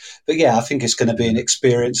Wednesday. But yeah, I think it's going to be an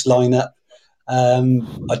experienced lineup.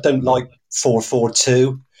 I don't like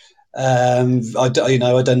 4-4-2. I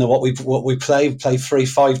don't know what we play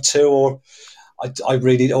 3-5-2 or I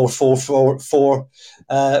really or 4-4-4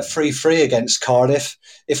 3-3 against Cardiff.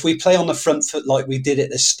 If we play on the front foot like we did at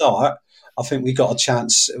the start, I think we got a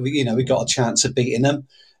chance. We got a chance of beating them.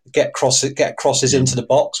 Get crosses into the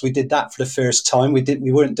box. We did that for the first time. We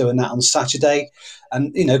weren't doing that on Saturday.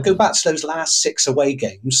 And go back to those last 6 away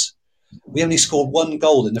games. We only scored 1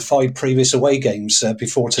 goal in the 5 previous away games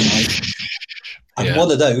before tonight. And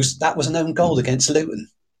one of those, that was an own goal against Luton.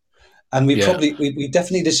 And we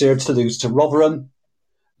definitely deserved to lose to Rotherham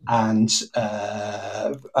and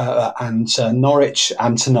Norwich,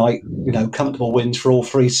 and tonight, comfortable wins for all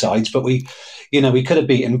 3 sides. But we could have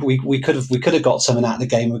beaten. We could have got something out of the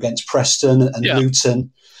game against Preston and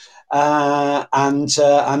Luton. And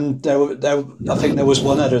I think there was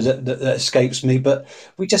one other that escapes me, but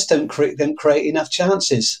we just didn't create enough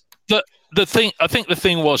chances. I think the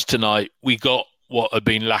thing was tonight, we got what had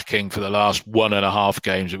been lacking for the last 1.5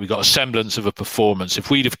 games. We got a semblance of a performance. If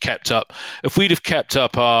we'd have kept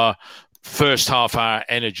up our first half hour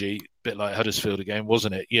energy, a bit like Huddersfield again,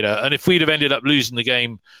 wasn't it? And if we'd have ended up losing the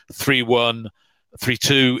game 3-1,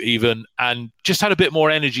 3-2 even, and just had a bit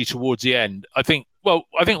more energy towards the end, I think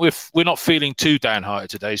we're not feeling too downhearted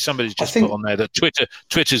today. Somebody's just put on there that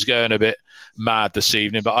Twitter's going a bit mad this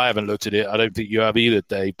evening, but I haven't looked at it. I don't think you have either,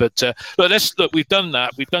 Dave. But let's look. We've done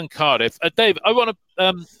that. We've done Cardiff. Dave, I want to.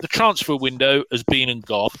 The transfer window has been and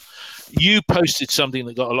gone. You posted something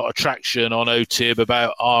that got a lot of traction on OTIB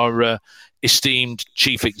about our esteemed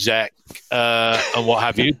chief exec and what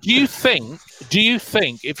have you. Do you think,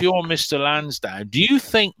 if you're Mr. Lansdowne, do you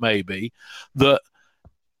think maybe that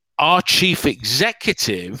our chief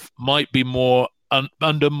executive might be more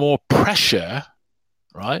under more pressure,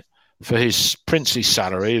 right, for his princely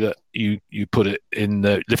salary that you put it in,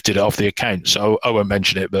 lifted it off the account? So I won't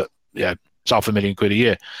mention it, but yeah, it's £500,000 a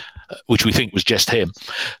year, which we think was just him.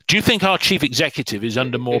 Do you think our chief executive is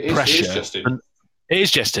under more pressure? It is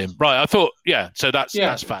just him, right? I thought, so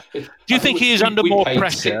that's fact. Do you think he is under more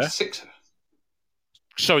pressure?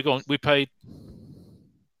 Sorry, go on. We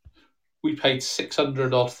paid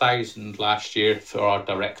 600,000 last year for our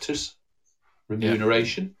directors'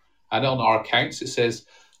 remuneration, and on our accounts it says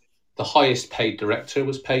the highest paid director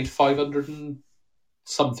was paid 500 and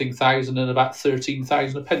something thousand and about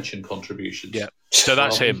 13,000 of pension contributions. Yeah, so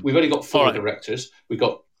that's him. We've only got 4 directors. We've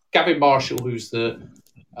got Gavin Marshall, who's the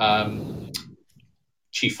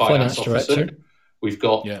chief finance officer. Director. We've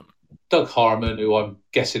got Doug Harmon, who I'm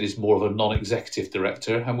guessing is more of a non-executive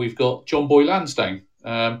director, and we've got John Boy Lansdowne.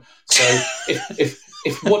 So if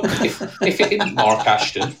it isn't Mark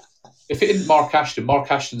Ashton,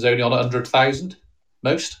 Mark Ashton's only on 100,000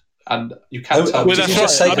 most, and you can't tell. Did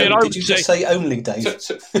you just say only, Dave?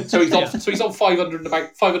 So he's on 500,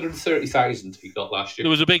 about 530,000 he got last year. There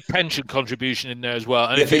was a big pension contribution in there as well.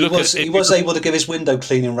 And he was able to give his window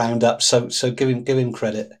cleaning roundup, so give him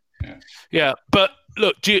credit. Yeah, but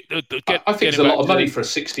look, I think it's a lot of money for a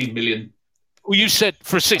 16 million. Well, you said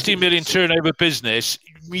for a 16 million turnover business.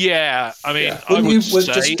 Yeah, I mean, I would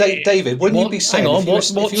say, David, wouldn't you be saying, what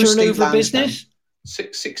turnover business?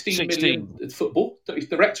 16 million at football. The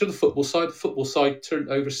director of the football side turned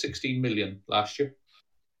over 16 million last year.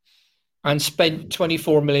 And spent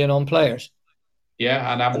 24 million on players.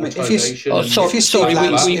 Yeah, and amortization.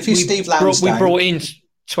 If you Steve Lansdowne. We brought in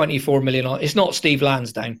 24 million on. It's not Steve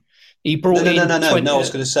Lansdowne. He brought in. No.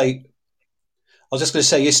 I was just going to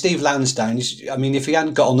say, you're Steve Lansdowne. I mean, if he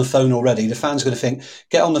hadn't got on the phone already, the fans are going to think,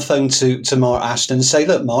 get on the phone to Mark Ashton and say,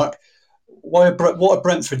 look, Mark, what are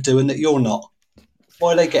Brentford doing that you're not?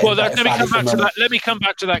 Why are they getting let me come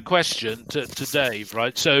back to that question to Dave,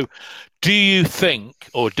 right? So do you think,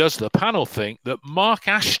 or does the panel think, that Mark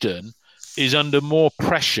Ashton is under more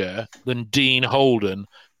pressure than Dean Holden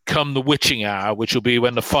come the witching hour, which will be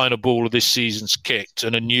when the final ball of this season's kicked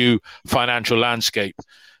and a new financial landscape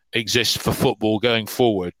exists for football going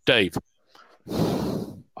forward? Dave?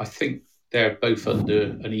 I think they're both under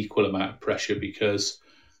an equal amount of pressure, because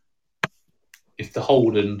if the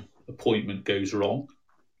Holden appointment goes wrong,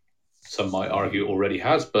 some might argue it already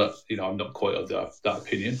has, but I'm not quite of that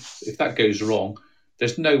opinion. If that goes wrong,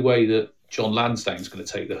 there's no way that John Lansdowne's going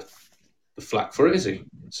to take the flak for it, is he?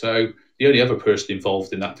 So the only other person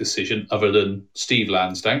involved in that decision, other than Steve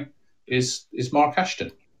Lansdowne, is Mark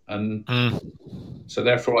Ashton. And so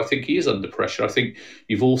therefore I think he is under pressure. I think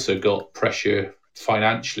you've also got pressure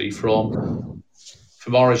financially from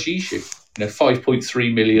Arajishi.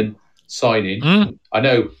 5.3 million signing. I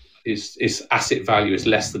know his asset value is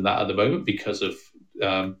less than that at the moment because of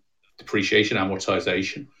depreciation,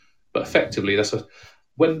 amortization, but effectively that's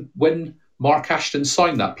when Mark Ashton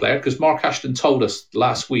signed that player? Because Mark Ashton told us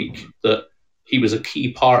last week that he was a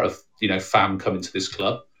key part of, Fam coming to this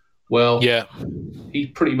club. Well, he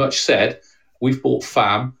pretty much said, we've bought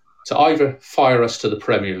Fam to either fire us to the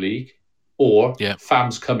Premier League or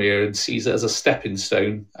Fam's come here and sees it as a stepping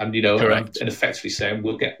stone and, and effectively saying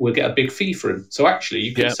we'll get a big fee for him. So actually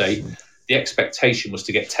you could say the expectation was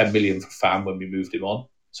to get 10 million for Fam when we moved him on.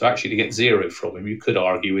 So actually to get 0 from him, you could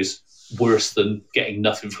argue is worse than getting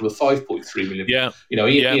nothing from a 5.3 million.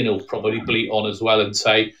 Ian will probably bleat on as well and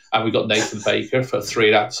say, and we got Nathan Baker for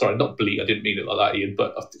 3.5. Sorry, not bleat. I didn't mean it like that, Ian,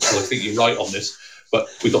 but I think you're right on this. But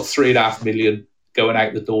we got 3.5 million going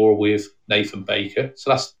out the door with Nathan Baker. So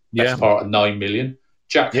that's part of 9 million.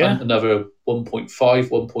 Jack Hunt, another 1.5,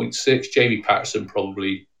 1.6. Jamie Patterson,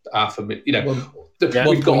 probably half a million.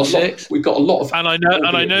 We've got a lot of, and I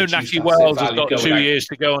know Naki Wells has got 2 years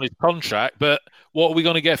to go on his contract, but what are we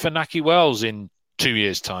going to get for Naki Wells in 2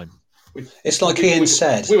 years' time? It's like Ian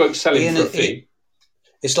said. We won't sell him for a fee.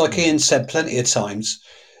 It's like Ian said plenty of times.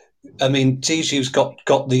 I mean, Giju's got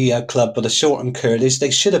the club, but the short curd is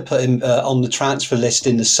they should have put him on the transfer list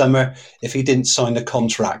in the summer if he didn't sign the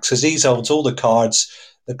contract, because he holds all the cards.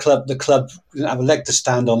 The club didn't have a leg to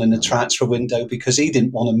stand on in the transfer window because he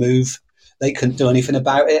didn't want to move. They couldn't do anything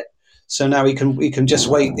about it. So now he can just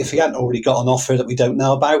wait. If he hadn't already got an offer that we don't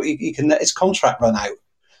know about, he can let his contract run out.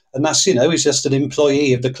 And that's, he's just an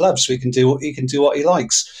employee of the club, so he can do what he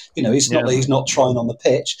likes. He's not that he's not trying on the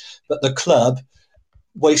pitch, but the club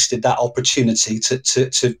wasted that opportunity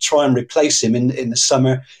to try and replace him in the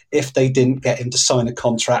summer if they didn't get him to sign a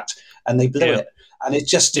contract, and they blew it. And it's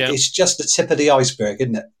just the tip of the iceberg,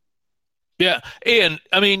 isn't it? Yeah, Ian.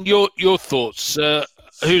 I mean, your thoughts.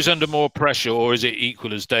 Who's under more pressure, or is it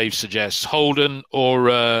equal, as Dave suggests, Holden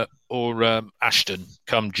or Ashton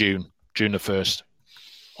come June the 1st?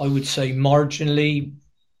 I would say marginally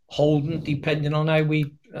Holden, depending on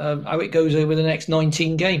how it goes over the next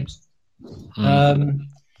 19 games.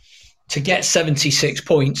 To get 76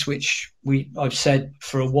 points, which I've said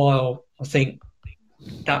for a while, I think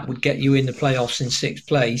that would get you in the playoffs in 6th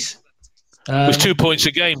place. With 2 points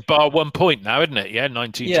a game, bar 1 point now, isn't it? Yeah,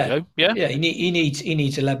 19 to go. Yeah. He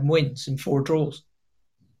needs 11 wins and 4 draws.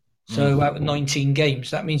 So out of 19 games,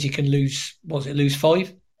 that means he can lose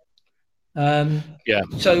 5?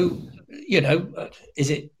 So is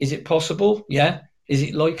it possible? Yeah. Is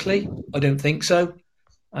it likely? I don't think so.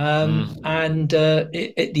 And at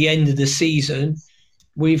the end of the season,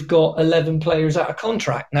 we've got 11 players out of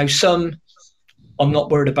contract now. Some I'm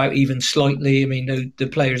not worried about even slightly. I mean, the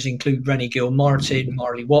players include Rennie Gill-Martin,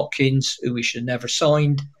 Marley Watkins, who we should have never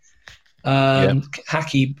signed,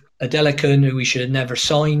 Haki Adelakun, who we should have never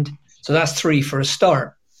signed. So that's 3 for a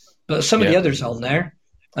start. But some of the others on there,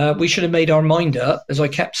 we should have made our mind up. As I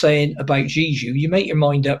kept saying about Jiju, you make your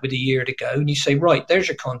mind up with a year to go and you say, right, there's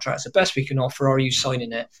your contract. It's the best we can offer. Are you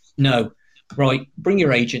signing it? No. Right, bring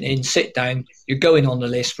your agent in, sit down. You're going on the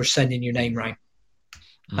list. We're sending your name round.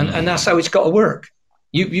 And that's how it's got to work.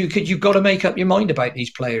 You've got to make up your mind about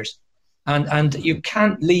these players. And you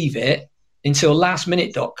can't leave it until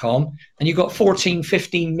lastminute.com and you've got 14,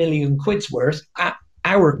 15 million quid's worth at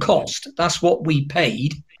our cost. That's what we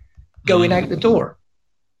paid going out the door.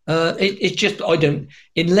 It's just,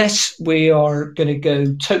 unless we are going to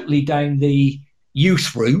go totally down the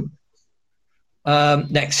youth route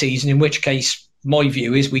next season, in which case my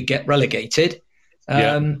view is we get relegated.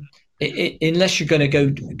 Unless you're going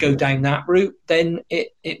to go down that route, then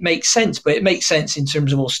it makes sense. But it makes sense in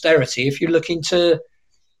terms of austerity if you're looking to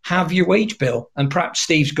have your wage bill. And perhaps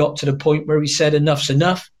Steve's got to the point where he said enough's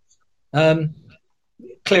enough.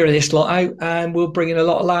 Clear this lot out, and we'll bring in a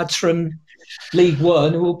lot of lads from League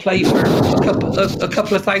One who will play for a couple of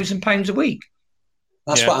 £1,000 a week.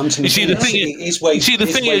 That's what Anthony. The thing is,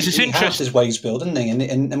 it's interesting. His wage bill, didn't he?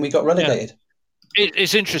 And we got relegated.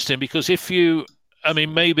 It's interesting because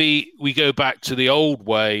maybe we go back to the old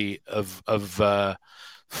way of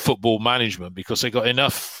football management because they got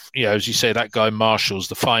enough, as you say, that guy Marshall's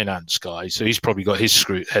the finance guy, so he's probably got his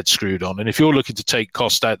head screwed on. And if you're looking to take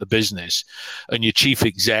cost out of the business and your chief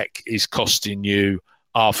exec is costing you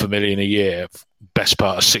 $500,000 a year, best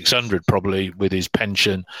part of 600 probably with his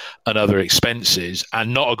pension and other expenses,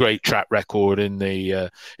 and not a great track record in the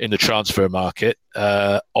transfer market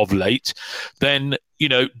of late, then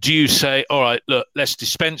do you say, all right, look, let's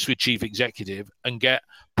dispense with chief executive and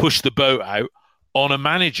push the boat out on a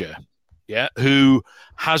manager, who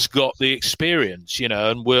has got the experience,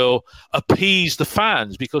 and will appease the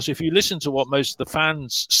fans? Because if you listen to what most of the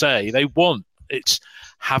fans say, it's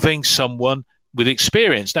having someone with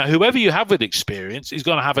experience. Now, whoever you have with experience is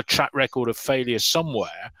going to have a track record of failure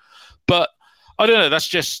somewhere. But I don't know. That's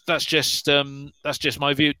just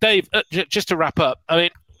my view, Dave. Just to wrap up, I mean,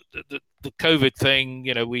 the COVID thing.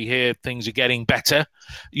 You know, we hear things are getting better.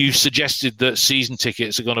 You suggested that season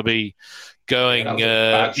tickets are going to be going. That was a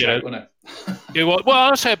bad shout, wasn't it? Well,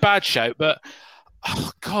 I'll say a bad shout, but oh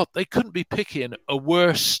God, they couldn't be picking a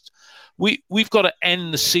worse. We've got to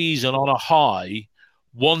end the season on a high,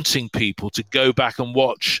 wanting people to go back and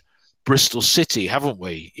watch Bristol City, haven't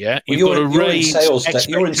we? Yeah, you're in sales,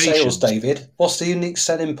 David. What's the unique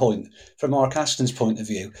selling point from Mark Ashton's point of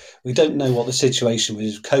view? We don't know what the situation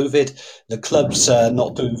with COVID. The club's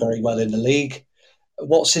not doing very well in the league.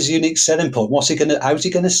 What's his unique selling point? How's he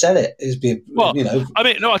going to sell it? I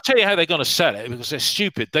mean, no, I'll tell you how they're going to sell it, because they're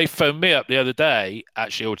stupid. They phoned me up the other day,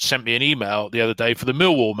 actually, or sent me an email the other day for the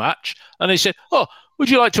Millwall match, and they said, "Oh, would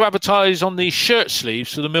you like to advertise on the shirt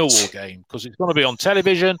sleeves for the Millwall game? Because it's going to be on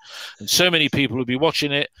television and so many people will be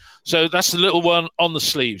watching it." So that's the little one on the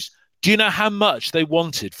sleeves. Do you know how much they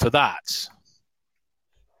wanted for that?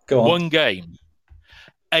 Go on. One game.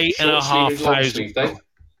 8,500.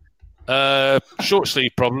 Short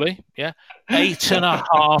sleeve, probably. Yeah.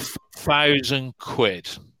 8,500 quid.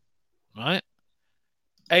 Right?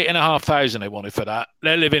 8,500 they wanted for that.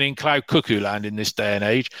 They're living in cloud cuckoo land in this day and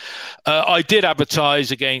age. I did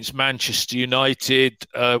advertise against Manchester United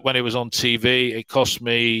when it was on TV.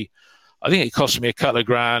 I think it cost me a couple of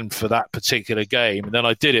grand for that particular game. And then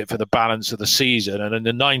I did it for the balance of the season. And in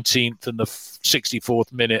the 19th and the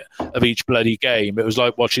 64th minute of each bloody game, it was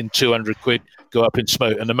like watching 200 quid go up in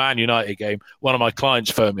smoke. And the Man United game, one of my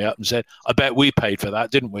clients phoned me up and said, "I bet we paid for that,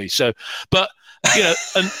 didn't we?" So, but you know,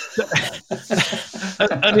 and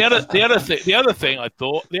the other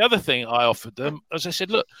thing I offered them, as I said,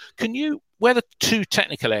 look, can you, where the two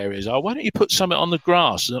technical areas are, why don't you put something on the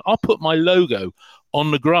grass, and I'll put my logo on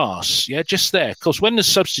the grass, yeah, just there, because when the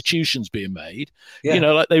substitution's being made, you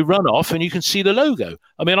know, like they run off and you can see the logo.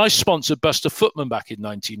 I mean, I sponsored Buster Footman back in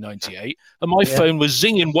 1998, and my phone was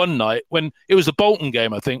zinging one night when it was the Bolton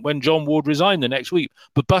game, I think, when John Ward resigned the next week.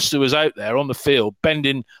 But Buster was out there on the field,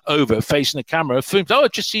 bending over, facing the camera, filmed, "Oh,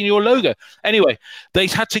 I've just seen your logo." Anyway, they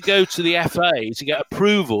had to go to the FA to get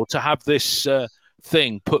approval to have this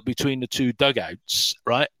thing put between the two dugouts,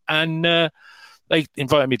 right? And they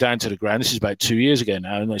invited me down to the ground. This is about 2 years ago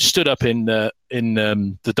now, and I stood up in the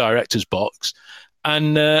director's box,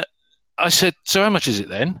 and I said, "So how much is it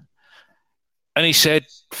then?" And he said,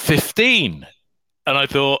 15. And I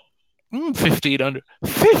thought, 1,500,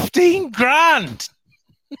 15 grand.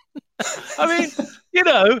 I mean, you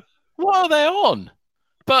know, what are they on?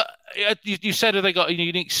 But you said, have they got a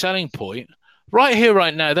unique selling point? Right here,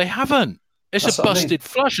 right now, they haven't. It's a busted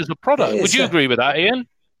flush as a product. Would you agree with that, Ian?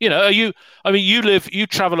 You know, you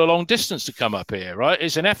travel a long distance to come up here, right?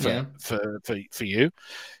 It's an effort for you.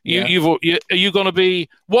 Are you going to be,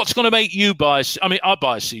 what's going to make you buy? I mean, I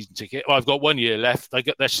buy a season ticket. Well, I've got 1 year left.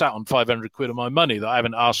 They're sat on 500 quid of my money that I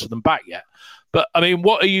haven't asked for them back yet. But I mean,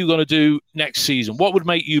 what are you going to do next season? What would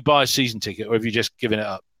make you buy a season ticket, or have you just given it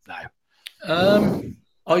up now?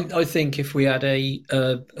 I think if we had a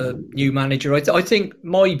new manager, I think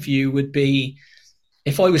my view would be,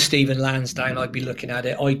 if I was Stephen Lansdown, I'd be looking at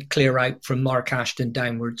it. I'd clear out from Mark Ashton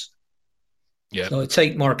downwards. Yeah. So I'd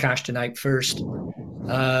take Mark Ashton out first.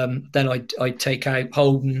 Then I'd take out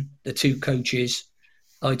Holden, the two coaches.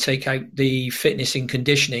 I'd take out the fitness and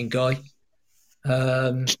conditioning guy,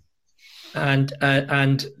 and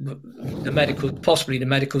the medical, possibly the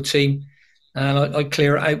medical team. And I'd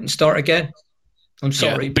clear it out and start again. I'm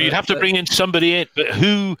sorry, but you'd have to bring in somebody in. But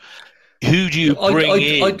who do you bring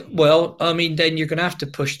in? Well, I mean, then you're going to have to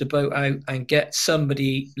push the boat out and get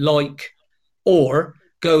somebody or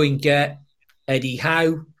go and get Eddie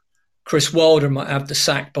Howe. Chris Wilder might have the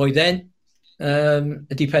sack by then,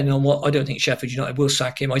 depending on what. I don't think Sheffield United will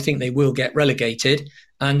sack him. I think they will get relegated,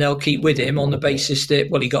 and they'll keep with him on the basis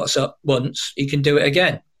that, well, he got us up once, he can do it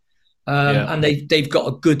again. And they've got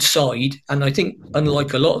a good side, and I think,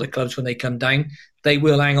 unlike a lot of the clubs when they come down, they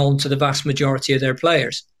will hang on to the vast majority of their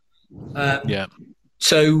players.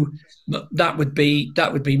 So that would be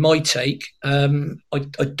my take. I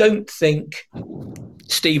don't think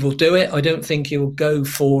Steve will do it. I don't think he'll go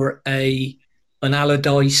for an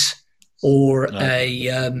Allardyce or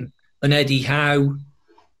an Eddie Howe.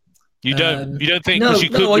 You don't think, because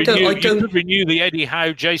you could renew the Eddie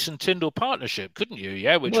Howe Jason Tindall partnership, couldn't you?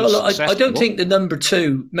 Yeah, I don't think the number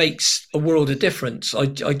two makes a world of difference. I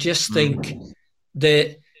just think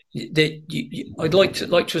that I'd like to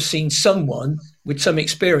have seen someone with some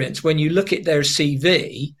experience. When you look at their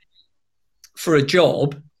CV for a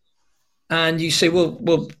job, and you say,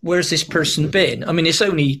 well, where's this person been? I mean, it's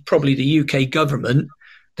only probably the UK government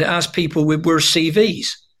that has people with worse CVs.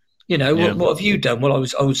 What have you done? Well, I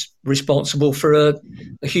was responsible for a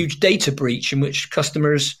huge data breach in which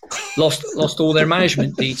customers lost all their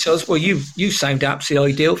management details. Well, you sound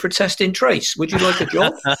absolutely ideal for test and trace. Would you like a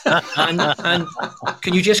job? and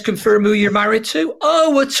can you just confirm who you're married to?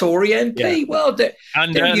 Oh, a Tory MP. Yeah. Well,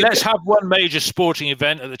 let's have one major sporting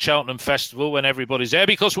event at the Cheltenham Festival when everybody's there,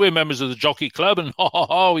 because we're members of the Jockey Club, and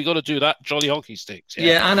we got to do that. Jolly hockey sticks.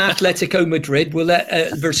 Yeah, and Atletico Madrid will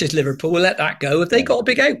let versus Liverpool. We'll let that go. Have they got a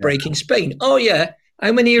big outbreak in Spain? Oh yeah.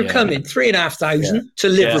 How many are coming? 3,500 to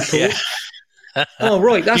Liverpool. Yeah. Oh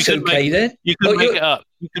right, that's okay then. You couldn't make it up.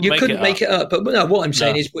 You couldn't make it up. But no, what I'm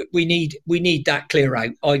saying is we need that clear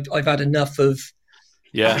out. I've had enough of.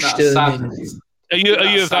 Yeah. Are you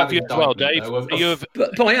of that view as well, Dave?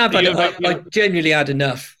 But I have had. I genuinely had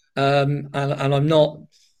enough, and I'm not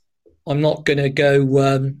going to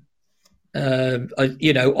go.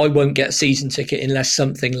 I won't get a season ticket unless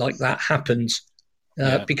something like that happens,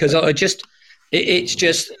 because it's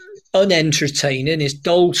just unentertaining. It's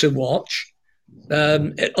dull to watch.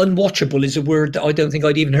 Unwatchable is a word that I don't think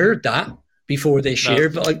I'd even heard that before this year,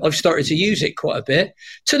 but I've started to use it quite a bit.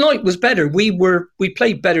 Tonight was better. We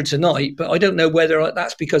played better tonight, but I don't know whether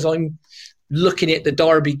that's because I'm looking at the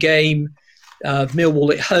Derby game,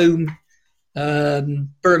 Millwall at home,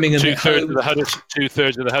 Birmingham at home,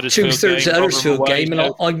 2/3 of the Huddersfield game,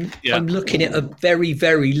 and I'm looking at a very,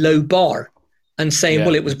 very low bar and saying,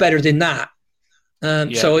 well, it was better than that.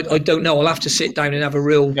 So I don't know. I'll have to sit down and have a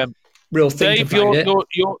real think Dave, about it.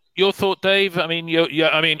 Your thought, Dave? I mean,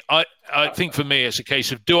 I think for me, it's a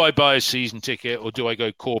case of, do I buy a season ticket or do I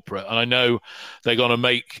go corporate? And I know they're going to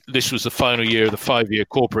make, this was the final year of the 5-year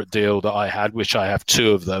corporate deal that I had, which I have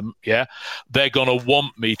 2 of them. Yeah. They're going to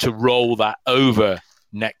want me to roll that over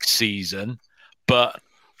next season, but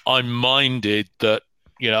I'm minded that,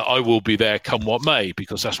 I will be there come what may,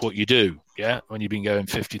 because that's what you do. Yeah. When you've been going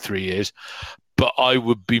 53 years. But I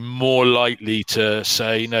would be more likely to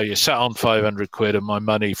say, no, you sat on 500 quid of my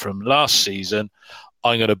money from last season.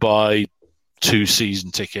 I'm going to buy 2 season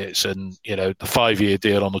tickets, and, the 5-year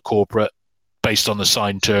deal on the corporate, based on the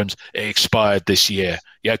signed terms, it expired this year.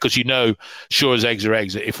 Yeah, because sure as eggs are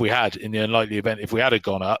eggs, if we had, in the unlikely event, if we had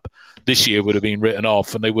gone up, this year would have been written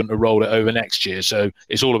off and they wouldn't have rolled it over next year. So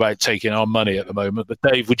it's all about taking our money at the moment. But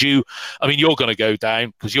Dave, you're going to go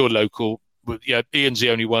down because you're local. Yeah, Ian's the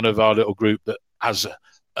only one of our little group that has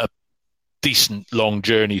a decent long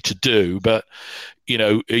journey to do, but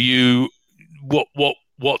are you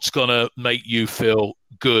what's going to make you feel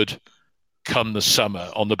good come the summer,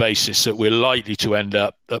 on the basis that we're likely to end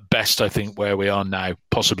up at best, I think, where we are now,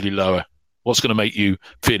 possibly lower? What's going to make you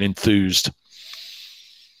feel enthused?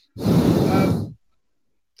 I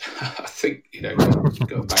think going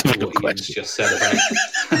back to what Ian's just said about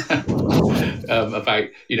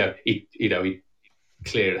he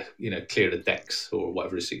clear the decks, or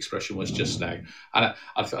whatever his expression was just now. And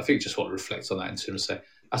I think just want to reflect on that in terms of say,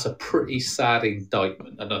 that's a pretty sad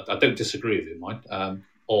indictment, and I don't disagree with him, mind,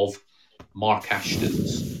 of Mark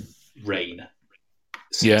Ashton's reign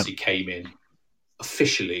since he came in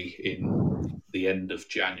officially in the end of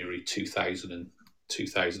January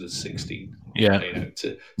 2016.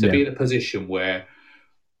 To be in a position where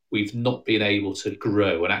we've not been able to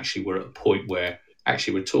grow, and actually we're at a point where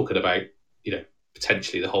actually we're talking about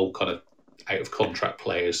potentially the whole kind of out of contract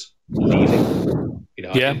players leaving.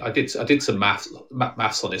 I did some maths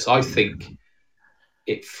on this. I think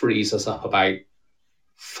it frees us up about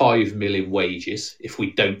 5 million wages if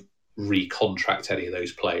we don't recontract any of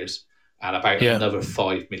those players, and about another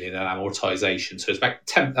 5 million in amortization. So it's about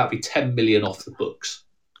 10. That'd be 10 million off the books.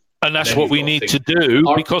 And that's what we need to do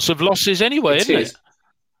because of losses anyway, isn't it?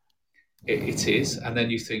 It is. And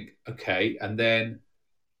then you think, okay, and then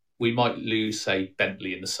we might lose, say,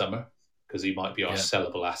 Bentley in the summer because he might be our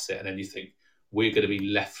sellable asset. And then you think we're going to be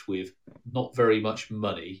left with not very much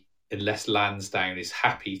money unless Lansdowne is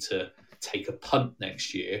happy to take a punt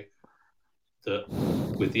next year. That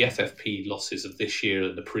with the FFP losses of this year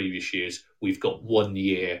and the previous years, we've got 1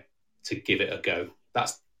 year to give it a go.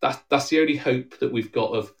 That's the only hope that we've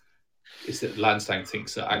got is that Lansdowne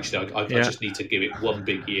thinks that actually I just need to give it 1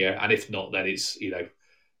 big year, and if not, then it's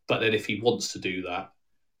But then if he wants to do that,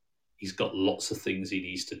 he's got lots of things he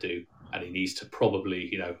needs to do, and he needs to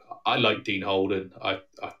probably I like Dean Holden. I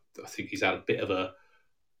think he's had a bit of a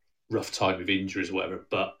rough time with injuries or whatever,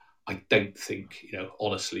 but I don't think,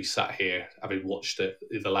 honestly, sat here, having watched it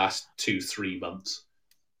in the last 2-3 months,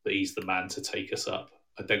 that he's the man to take us up.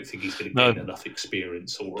 I don't think he's going to gain enough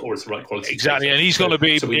experience or it's the right quality. Exactly, and he's going to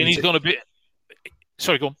be.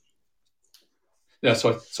 Sorry, go on. Yeah,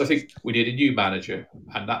 so I think we need a new manager,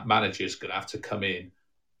 and that manager is going to have to come in,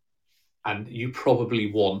 and you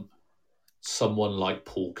probably want someone like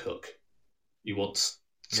Paul Cook. You want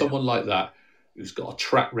someone like that who's got a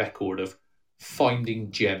track record of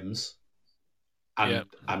finding gems and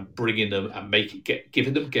bringing them and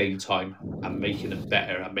giving them game time and making them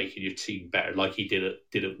better and making your team better, like he did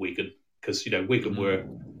at Wigan. Because Wigan were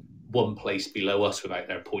one place below us without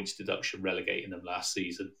their points deduction, relegating them last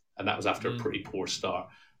season, and that was after a pretty poor start.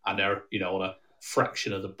 And they're on a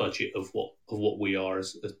fraction of the budget of what we are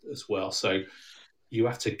as well. So you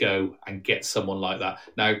have to go and get someone like that.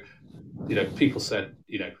 Now, people said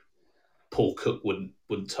Paul Cook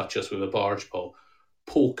wouldn't touch us with a barge pole.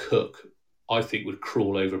 Paul Cook, I think, would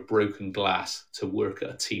crawl over broken glass to work at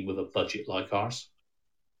a team with a budget like ours.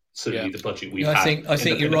 Certainly the budget we've had. I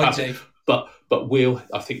think you're right, Dave. But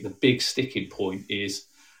I think the big sticking point is,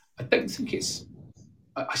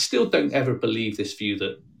 I still don't ever believe this view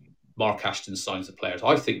that Mark Ashton signs the players.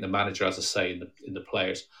 I think the manager has a say in the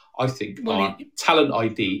players. I think our talent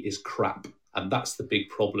ID is crap, and that's the big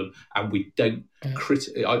problem. And we don't I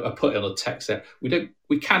put it on a text there.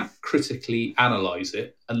 We can't critically analyse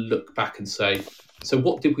it and look back and say, so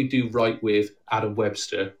what did we do right with Adam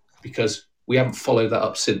Webster? Because we haven't followed that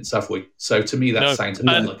up since, have we? So to me, that sounds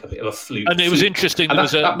like a bit of a fluke. And it was interesting. And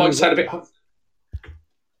that might sound a bit.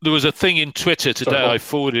 There was a thing in Twitter today. Sorry, I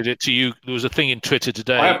forwarded it to you. There was a thing in Twitter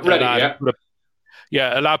today. I haven't read it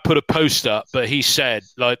yet. A lad put a post up, but he said,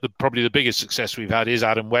 probably the biggest success we've had is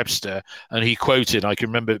Adam Webster. And he quoted, I can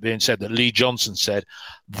remember it being said, that Lee Johnson said,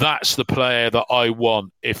 that's the player that I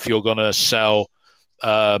want if you're going to sell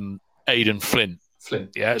Aidan Flint.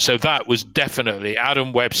 Yeah, so that was definitely,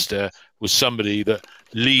 Adam Webster was somebody that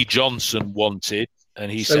Lee Johnson wanted. And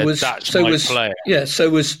he said, that's my player. Yeah, so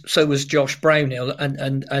was Josh Brownhill.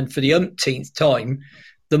 And for the umpteenth time,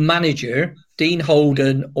 the manager, Dean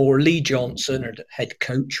Holden or Lee Johnson or the head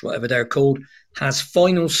coach, whatever they're called, has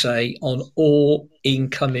final say on all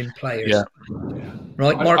incoming players. Yeah.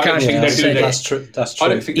 Right? Mark Ashton said it. That's true. I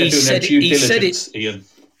don't think they're doing their due diligence, Ian.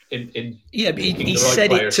 He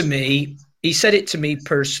said it to me. He said it to me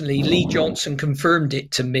personally. Lee Johnson confirmed it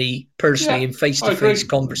to me personally in face-to-face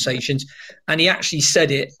conversations. And he actually said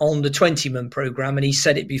it on the 20-man programme, and he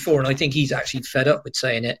said it before, and I think he's actually fed up with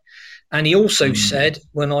saying it. And he also said,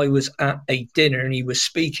 when I was at a dinner and he was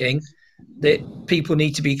speaking, that people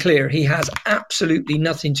need to be clear. He has absolutely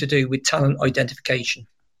nothing to do with talent identification.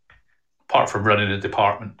 Apart from running a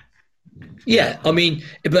department. Yeah, I mean,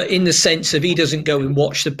 but in the sense of he doesn't go and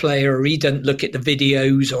watch the player, or he doesn't look at the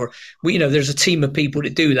videos, or there's a team of people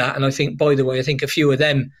that do that. And I think, by the way, a few of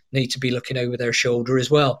them need to be looking over their shoulder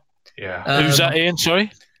as well. Yeah. Who's that, Ian?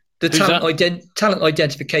 Sorry? The talent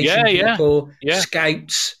identification people,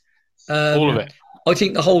 scouts. All of it. I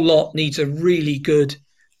think the whole lot needs a really good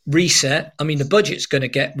reset. I mean, the budget's going to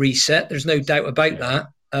get reset. There's no doubt about that.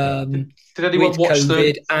 Did anyone watch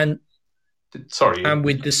COVID and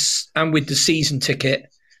with the season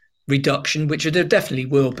ticket reduction, which there definitely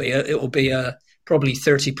will be. It will be probably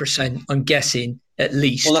 30%. I'm guessing at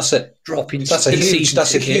least. Well, that's it. Dropping. That's a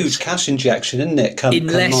huge cash injection, isn't it? Come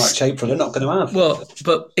March, April, they're not going to have. Well,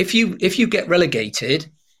 but if you get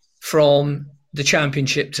relegated from the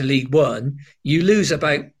Championship to League One, you lose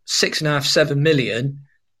about 6.5-7 million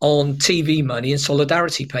on TV money and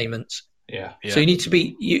solidarity payments. Yeah. So you need to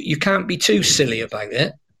be. You can't be too silly about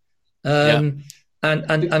it. And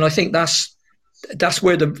I think that's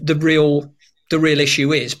where the real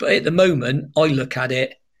issue is. But at the moment, I look at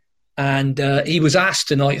it, and he was asked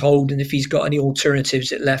tonight, Holden, if he's got any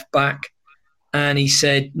alternatives at left back, and he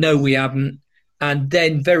said no, we haven't. And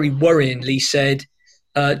then very worryingly said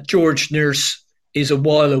George Nurse is a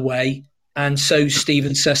while away, and so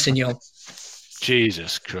Stephen Sessegnon.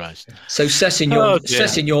 Jesus Christ! So Sessegnon,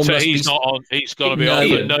 Sessegnon so must he's be not on. He's got to be on.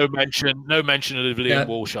 But no mention of Liam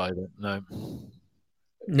Walsh either.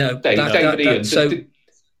 No. David, Ian.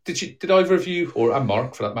 Did either of you, or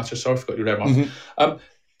Mark for that matter? Sorry, I forgot your name, Mark. Mm-hmm.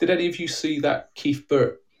 Did any of you see that Keith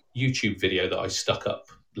Burt YouTube video that I stuck up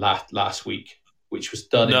last week, which was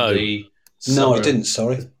done in the summer, No, I didn't.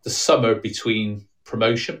 Sorry, the summer between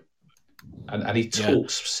promotion. And he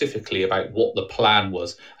talked specifically about what the plan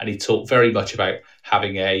was. And he talked very much about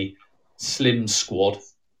having a slim squad.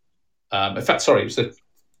 In fact, sorry, it was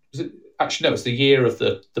the year of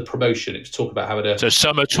the promotion. It was talking about having So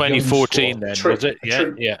summer 2014 then, was it?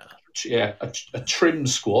 A trim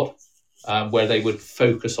squad where they would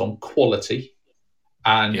focus on quality.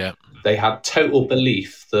 And they had total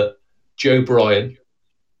belief that Joe Bryan,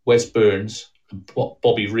 Wes Burns and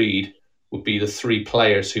Bobby Reid would be the three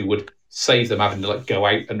players who would save them having to go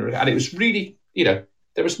out and it was really, there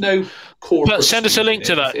was no core. But send us a link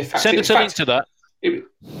to that. Send us a link to that.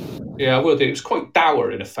 I will do. It was quite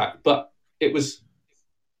dour in effect, but it was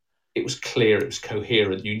was clear, it was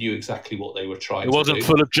coherent. You knew exactly what they were trying to do. It wasn't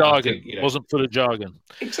full of jargon. Think, It wasn't full of jargon.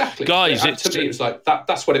 Exactly. Guys, to me, it was like that.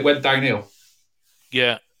 That's when it went downhill.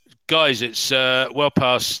 Yeah. Guys, it's well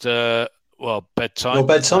past bedtime. Your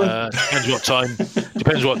bedtime?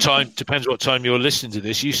 Depends what time you're listening to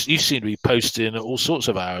this. You seem to be posting all sorts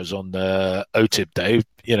of hours on OTIB Day,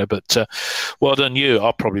 but well done you.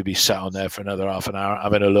 I'll probably be sat on there for another half an hour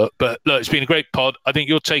having a look. But look, it's been a great pod. I think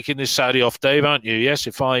you're taking this Saturday off, Dave, aren't you? Yes,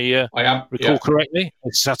 if I am, recall correctly.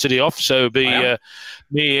 It's Saturday off, so it'll be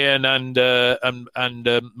me, Ian, and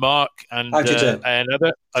Mark and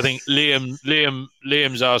other. I think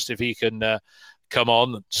Liam's asked if he can come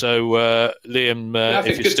on. So Liam,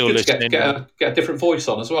 if you're still listening, get a different voice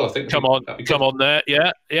on as well. I think come on there.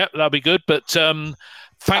 Yeah, that'll be good. But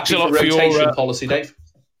thanks a lot for your policy, Dave.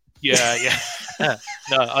 Yeah. No,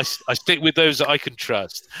 I stick with those that I can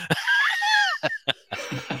trust.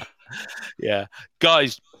 Yeah,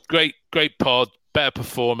 guys, great pod, better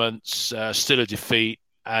performance, still a defeat.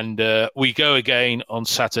 And we go again on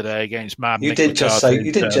Saturday against Mad. You didn't just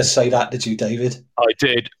say that, did you, David?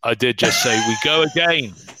 I did just say we go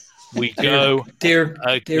again. We go dear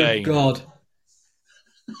God.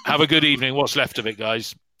 Have a good evening. What's left of it,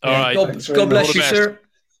 guys? All right. God bless you, sir.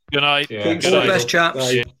 Good night. Yeah. All the best,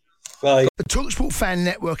 chaps. Bye. The TalkSport Fan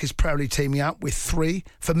Network is proudly teaming up with 3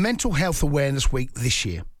 for Mental Health Awareness Week this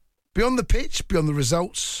year. Beyond the pitch, beyond the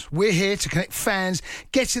results, we're here to connect fans,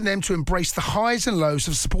 getting them to embrace the highs and lows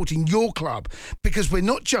of supporting your club, because we're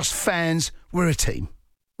not just fans, we're a team.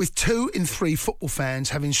 With 2 in 3 football fans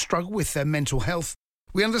having struggled with their mental health,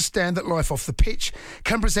 we understand that life off the pitch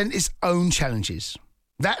can present its own challenges.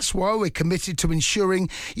 That's why we're committed to ensuring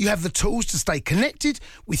you have the tools to stay connected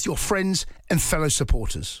with your friends and fellow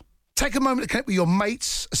supporters. Take a moment to connect with your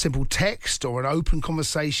mates. A simple text or an open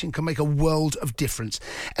conversation can make a world of difference.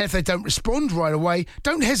 And if they don't respond right away,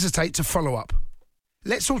 don't hesitate to follow up.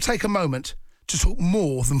 Let's all take a moment to talk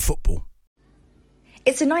more than football.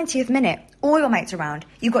 It's the 90th minute. All your mates around.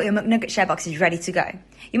 You've got your McNugget share boxes ready to go.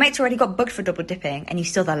 Your mates already got booked for double dipping and you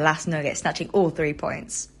still the last nugget, snatching all 3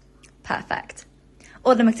 points. Perfect.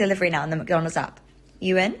 Order McDelivery now on the McDonald's app.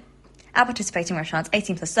 You in? At participating restaurants,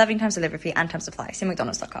 18 plus serving times, delivery fee and time supply. See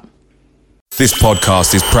mcdonalds.com. This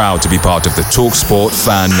podcast is proud to be part of the TalkSport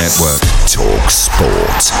Fan Network.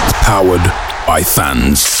 TalkSport. Powered by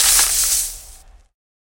fans.